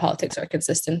 my politics are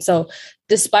consistent. So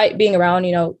despite being around,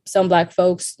 some Black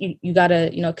folks, you got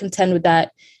to, contend with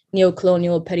that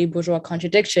neo-colonial petty bourgeois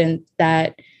contradiction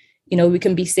that, we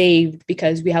can be saved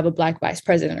because we have a Black vice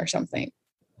president or something.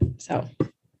 So.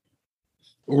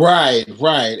 Right.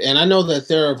 And I know that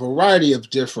there are a variety of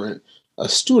different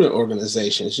student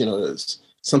organizations.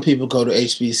 Some people go to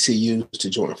HBCUs to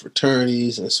join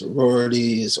fraternities and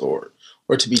sororities or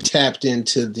to be tapped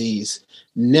into these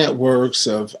networks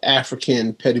of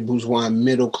African petty bourgeois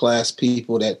middle class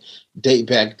people that date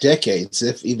back decades,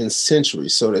 if even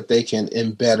centuries, so that they can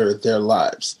embetter their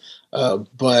lives.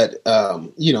 But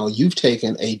you've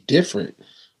taken a different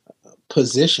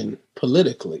position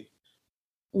politically.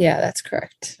 Yeah, that's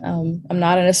correct. I'm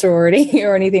not in a sorority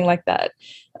or anything like that.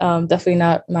 Definitely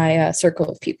not my circle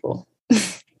of people.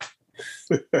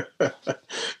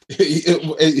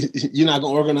 You're not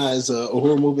going to organize a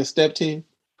Uhuru Movement step team?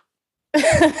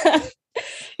 I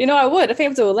would if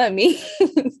Hampton would let me.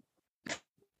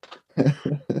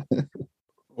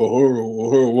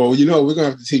 Uhuru. Well, we're going to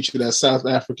have to teach you that South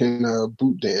African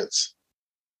boot dance.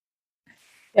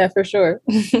 Yeah, for sure.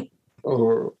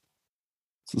 Uhuru.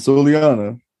 So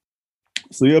Liana,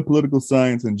 you're a political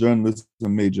science and journalism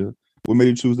major. What made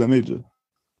you choose that major?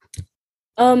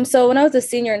 So when I was a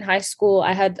senior in high school,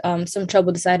 I had some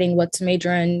trouble deciding what to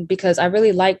major in because I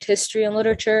really liked history and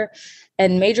literature,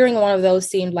 and majoring in one of those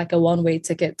seemed like a one-way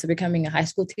ticket to becoming a high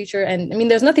school teacher. And I mean,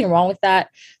 there's nothing wrong with that,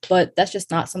 but that's just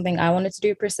not something I wanted to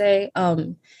do per se.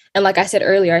 And like I said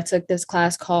earlier, I took this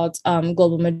class called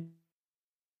Global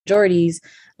Majorities.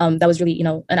 That was really,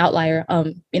 an outlier.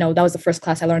 That was the first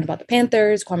class I learned about the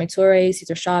Panthers, Kwame Ture,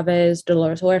 Cesar Chavez,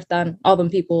 Dolores Huerta, all them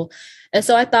people. And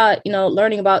so I thought,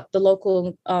 learning about the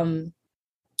local and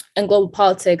global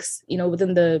politics,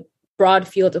 within the broad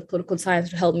field of political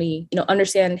science would help me,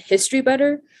 understand history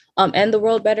better and the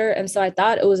world better. And so I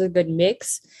thought it was a good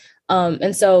mix.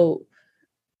 And so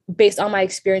based on my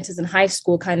experiences in high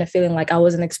school, kind of feeling like I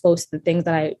wasn't exposed to the things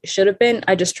that I should have been,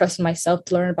 I just trusted myself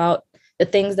to learn about the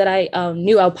things that I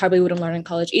knew I probably wouldn't learn in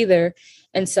college either.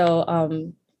 And so,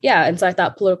 and so I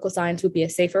thought political science would be a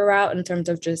safer route in terms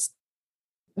of just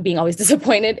being always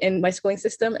disappointed in my schooling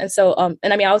system. And so,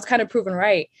 I was kind of proven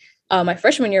right. My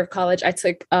freshman year of college, I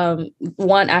took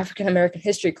one African-American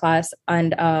history class,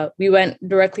 and we went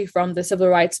directly from the civil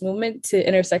rights movement to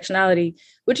intersectionality,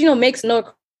 which, makes no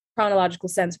chronological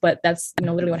sense, but that's,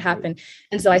 literally what happened.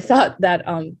 And so I thought that,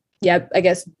 I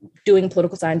guess doing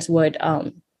political science would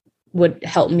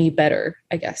help me better,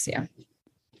 I guess. Yeah.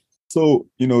 So,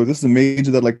 this is a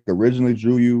major that originally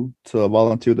drew you to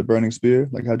volunteer at the Burning Spear.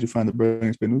 How'd you find the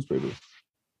Burning Spear newspaper?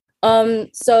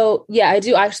 So yeah, I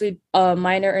do actually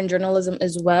minor in journalism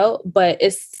as well, but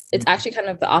it's actually kind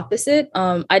of the opposite.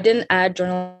 I didn't add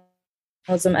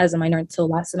journalism as a minor until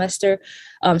last semester.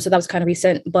 So that was kind of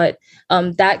recent, but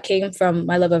that came from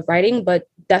my love of writing, but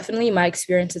definitely my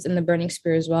experiences in the Burning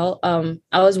Spear as well.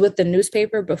 I was with the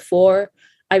newspaper before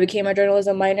I became a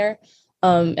journalism minor.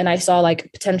 And I saw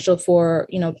potential for,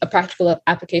 a practical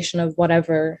application of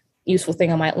whatever useful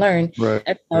thing I might learn.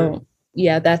 Right. And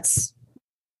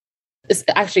it's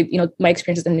actually, my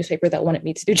experiences in the newspaper that wanted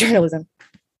me to do journalism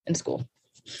in school.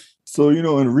 So,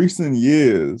 in recent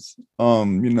years,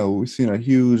 we've seen a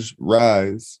huge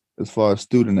rise as far as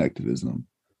student activism.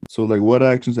 So what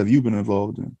actions have you been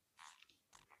involved in?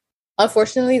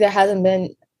 Unfortunately, there hasn't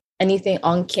been anything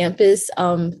on campus,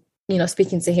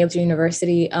 speaking to Hampton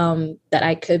University, that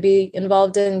I could be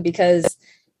involved in, because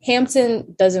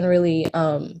Hampton doesn't really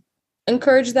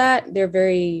encourage that. They're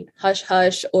very hush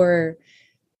hush or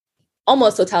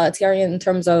almost totalitarian in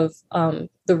terms of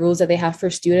the rules that they have for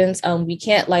students. We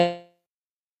can't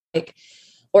like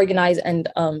organize and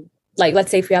like,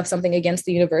 let's say if we have something against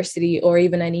the university or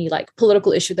even any like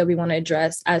political issue that we want to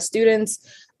address as students,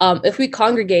 if we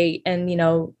congregate and,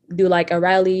 do like a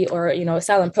rally or, a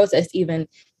silent protest, even,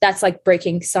 that's like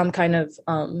breaking some kind of,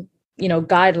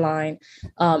 guideline.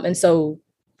 And so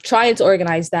trying to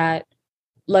organize that,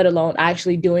 let alone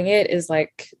actually doing it, is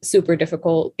like super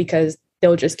difficult because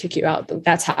they'll just kick you out.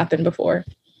 That's happened before.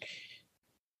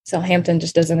 So Hampton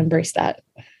just doesn't embrace that.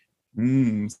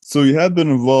 So you have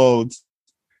been involved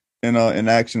in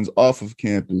actions off of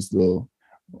campus, though.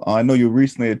 I know you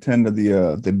recently attended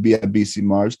the BIBC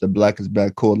March, the Black is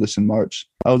Back Coalition March.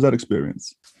 How was that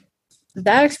experience?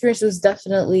 That experience was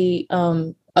definitely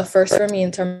a first for me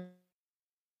in terms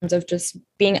of just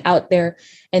being out there.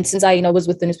 And since I, was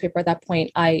with the newspaper at that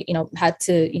point, I, had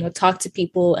to, talk to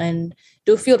people and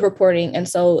do field reporting. And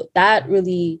so that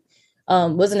really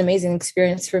was an amazing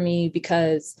experience for me,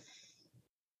 because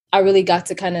I really got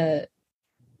to kind of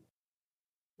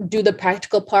do the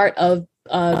practical part of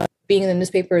being in the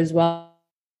newspaper as well,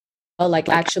 like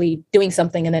actually doing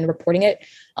something and then reporting it,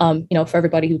 for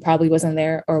everybody who probably wasn't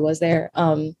there or was there.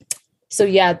 So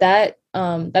yeah, that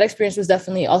experience was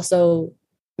definitely also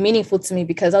meaningful to me,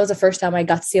 because that was the first time I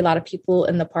got to see a lot of people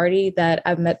in the party that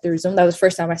I've met through Zoom. That was the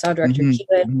first time I saw Director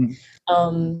Keelan.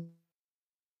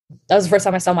 That was the first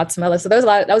time I saw Matsamela. So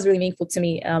that was really meaningful to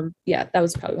me. Yeah, that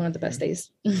was probably one of the best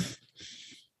days.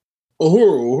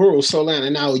 Uhuru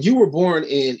Solana. Now, you were born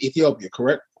in Ethiopia,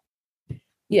 correct?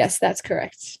 Yes, that's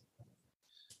correct.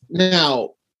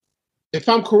 Now, if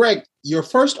I'm correct, your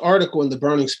first article in the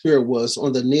Burning Spear was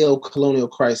on the neo-colonial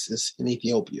crisis in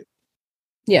Ethiopia.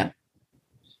 Yeah.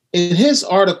 In his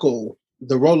article,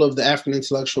 The Role of the African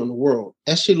Intellectual in the World,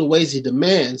 S.G. Luwezi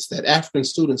demands that African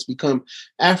students become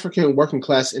African working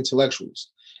class intellectuals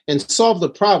and solve the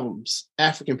problems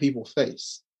African people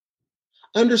face.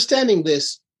 Understanding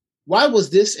this, why was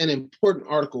this an important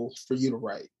article for you to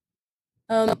write?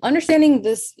 Understanding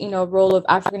this, role of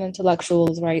African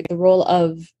intellectuals, right? The role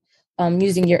of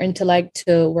using your intellect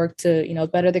to work to,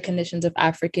 better the conditions of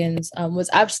Africans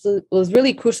was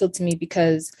really crucial to me,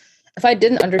 because if I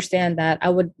didn't understand that, I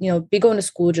would, be going to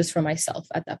school just for myself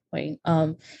at that point.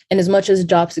 And as much as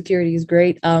job security is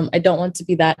great, I don't want to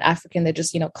be that African that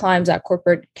just, climbs that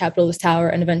corporate capitalist tower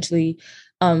and eventually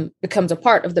becomes a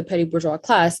part of the petty bourgeois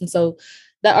class. And so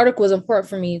that article was important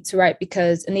for me to write,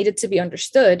 because it needed to be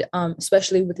understood,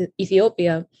 especially with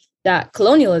Ethiopia, that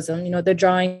colonialism, the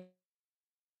drawing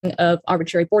of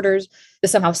arbitrary borders, the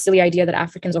somehow silly idea that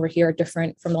Africans over here are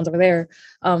different from the ones over there,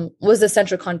 was the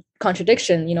central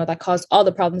contradiction, that caused all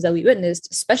the problems that we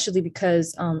witnessed, especially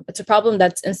because it's a problem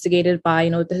that's instigated by,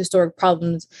 the historic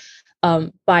problems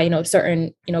by,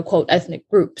 certain, quote, ethnic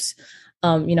groups.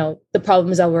 The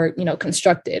problems that were,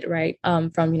 constructed, right,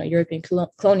 from, European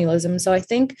colonialism. So I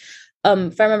think,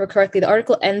 if I remember correctly, the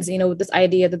article ends, with this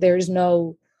idea that there is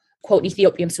no, quote,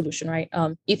 Ethiopian solution, right?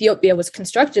 Ethiopia was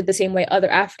constructed the same way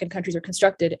other African countries are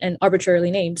constructed and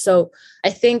arbitrarily named. So I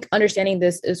think understanding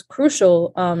this is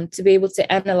crucial to be able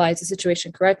to analyze the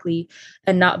situation correctly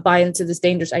and not buy into this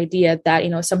dangerous idea that,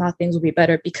 somehow things will be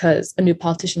better because a new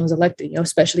politician was elected,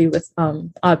 especially with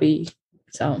Abiy.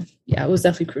 So yeah, it was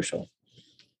definitely crucial.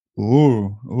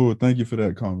 Oh, thank you for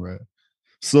that, comrade.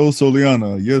 So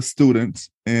Liana, you're a student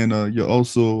and you're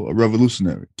also a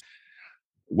revolutionary.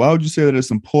 Why would you say that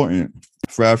it's important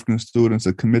for African students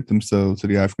to commit themselves to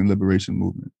the African liberation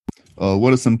movement?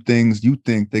 What are some things you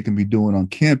think they can be doing on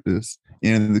campus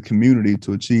and in the community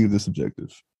to achieve this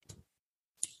objective?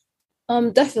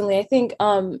 Definitely. I think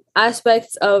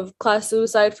aspects of class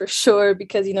suicide for sure,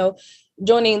 because,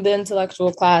 joining the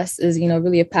intellectual class is,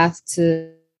 really a path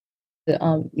to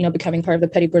becoming part of the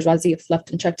petty bourgeoisie, if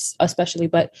left unchecked, especially.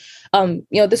 But,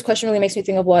 this question really makes me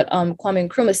think of what Kwame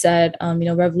Nkrumah said,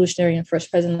 revolutionary and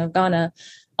first president of Ghana.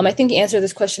 I think he answered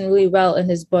this question really well in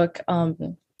his book,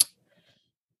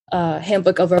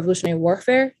 Handbook of Revolutionary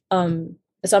Warfare.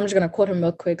 So I'm just going to quote him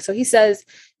real quick. So he says,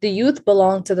 "The youth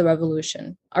belong to the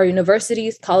revolution. Our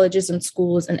universities, colleges, and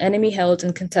schools and enemy-held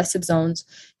and contested zones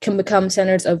can become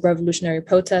centers of revolutionary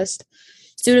protest.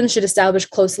 Students should establish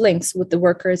close links with the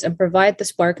workers and provide the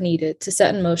spark needed to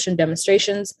set in motion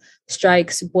demonstrations,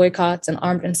 strikes, boycotts, and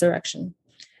armed insurrection.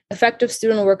 Effective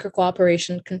student-worker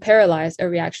cooperation can paralyze a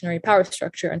reactionary power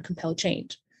structure and compel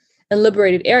change. In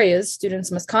liberated areas,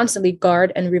 students must constantly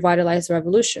guard and revitalize the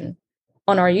revolution.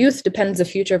 on our youth depends the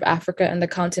future of Africa and the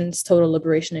continent's total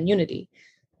liberation and unity.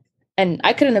 And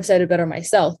I couldn't have said it better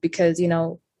myself, because, you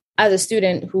know, as a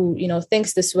student who, you know,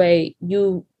 thinks this way,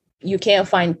 you can't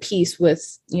find peace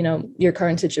with, you know, your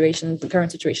current situation, the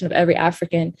current situation of every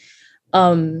African.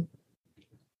 And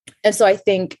so I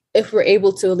think if we're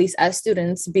able to, at least as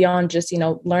students, beyond just, you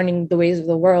know, learning the ways of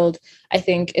the world, I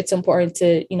think it's important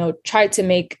to, you know, try to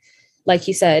make, like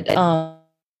he said,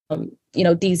 you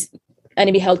know, these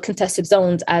enemy held contested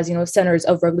zones as, you know, centers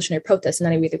of revolutionary protest in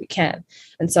any way that we can.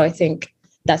 And so I think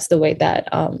that's the way that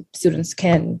students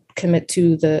can commit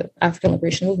to the African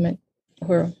liberation movement.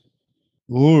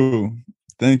 Ooh,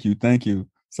 thank you.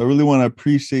 So I really want to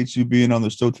appreciate you being on the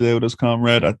show today with us,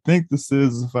 comrade. I think this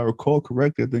is, if I recall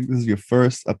correctly, I think this is your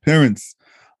first appearance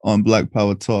on Black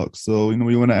Power Talk. So, you know,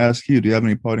 we want to ask you, do you have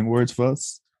any parting words for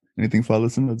us? Anything for our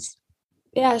listeners?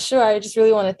 Yeah, sure. I just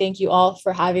really want to thank you all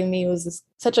for having me. It was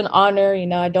such an honor. You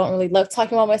know, I don't really love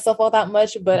talking about myself all that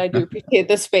much, but I do appreciate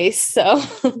the space. So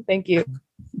thank you.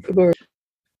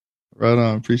 Right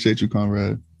on. Appreciate you,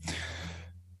 comrade.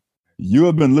 You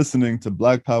have been listening to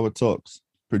Black Power Talks,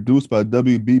 produced by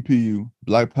WBPU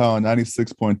Black Power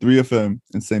 96.3 FM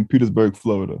in St. Petersburg,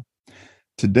 Florida.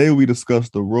 Today, we discuss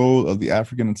the role of the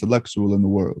African intellectual in the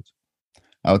world.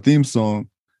 Our theme song,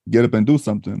 Get Up and Do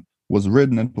Something, was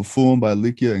written and performed by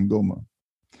Likia Ngoma.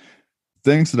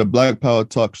 Thanks to the Black Power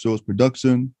Talk show's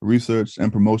production, research,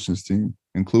 and promotions team,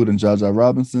 including Jaja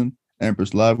Robinson,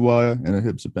 Empress Livewire, and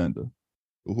Ahibsa Panda.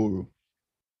 Uhuru.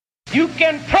 You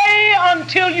can pray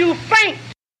until you faint,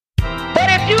 but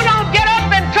if you don't get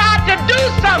up and try to do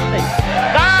something,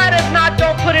 God is not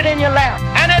going to put it in your lap.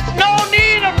 And it's no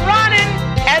need of running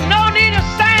and no need of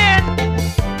saying,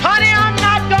 honey, I'm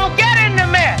not going to get in the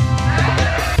mess.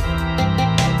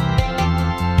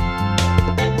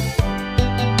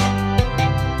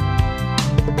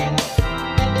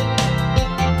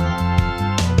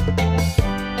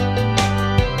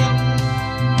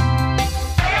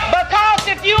 Because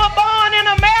if you are born in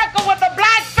America with a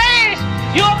black face,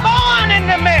 you're born in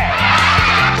the mess.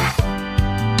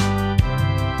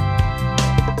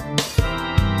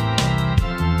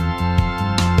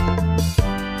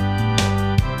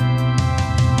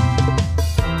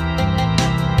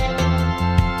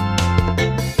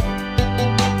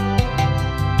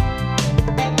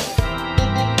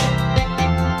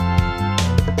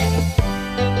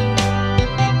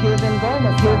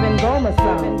 Giving Goma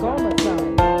sound.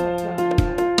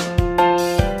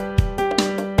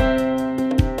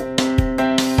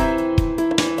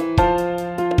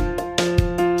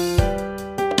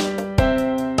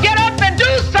 Get up and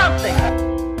do something.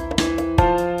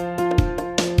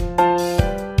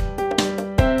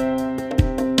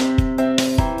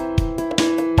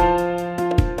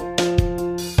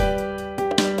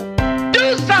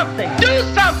 Do something. Do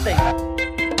something.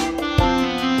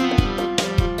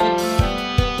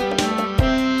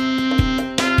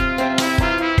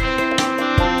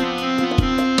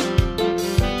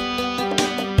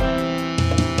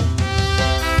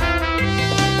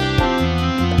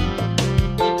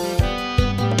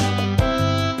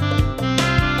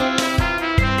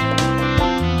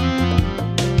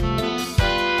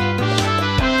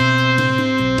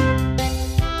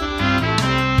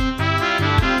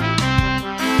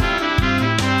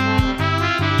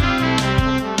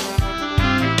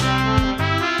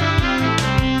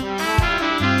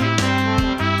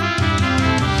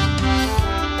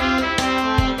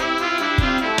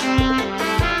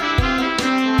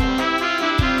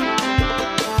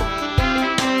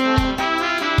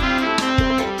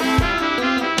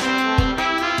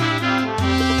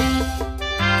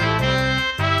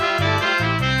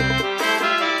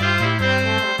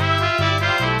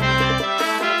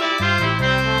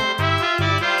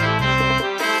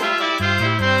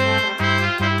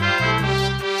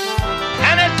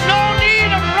 And it's no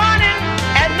need of running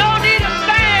and no need of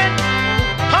saying,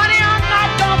 honey, I'm not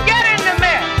going to get in the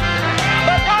mess.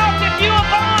 Because if you were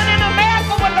born in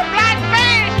America with a black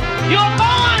face, you're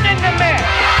born in the mess.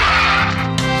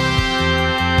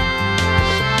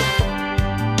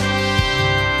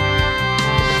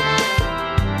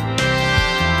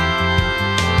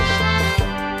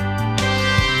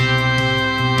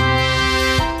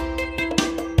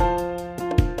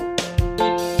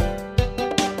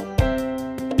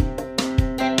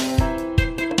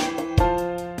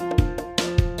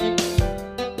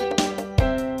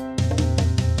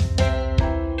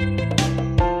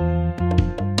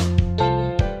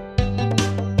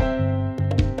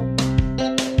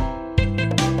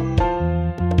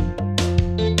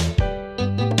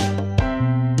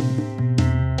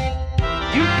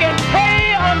 You can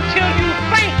pray until you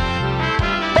faint,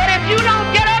 but if you don't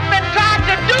get up and try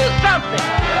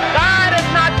something.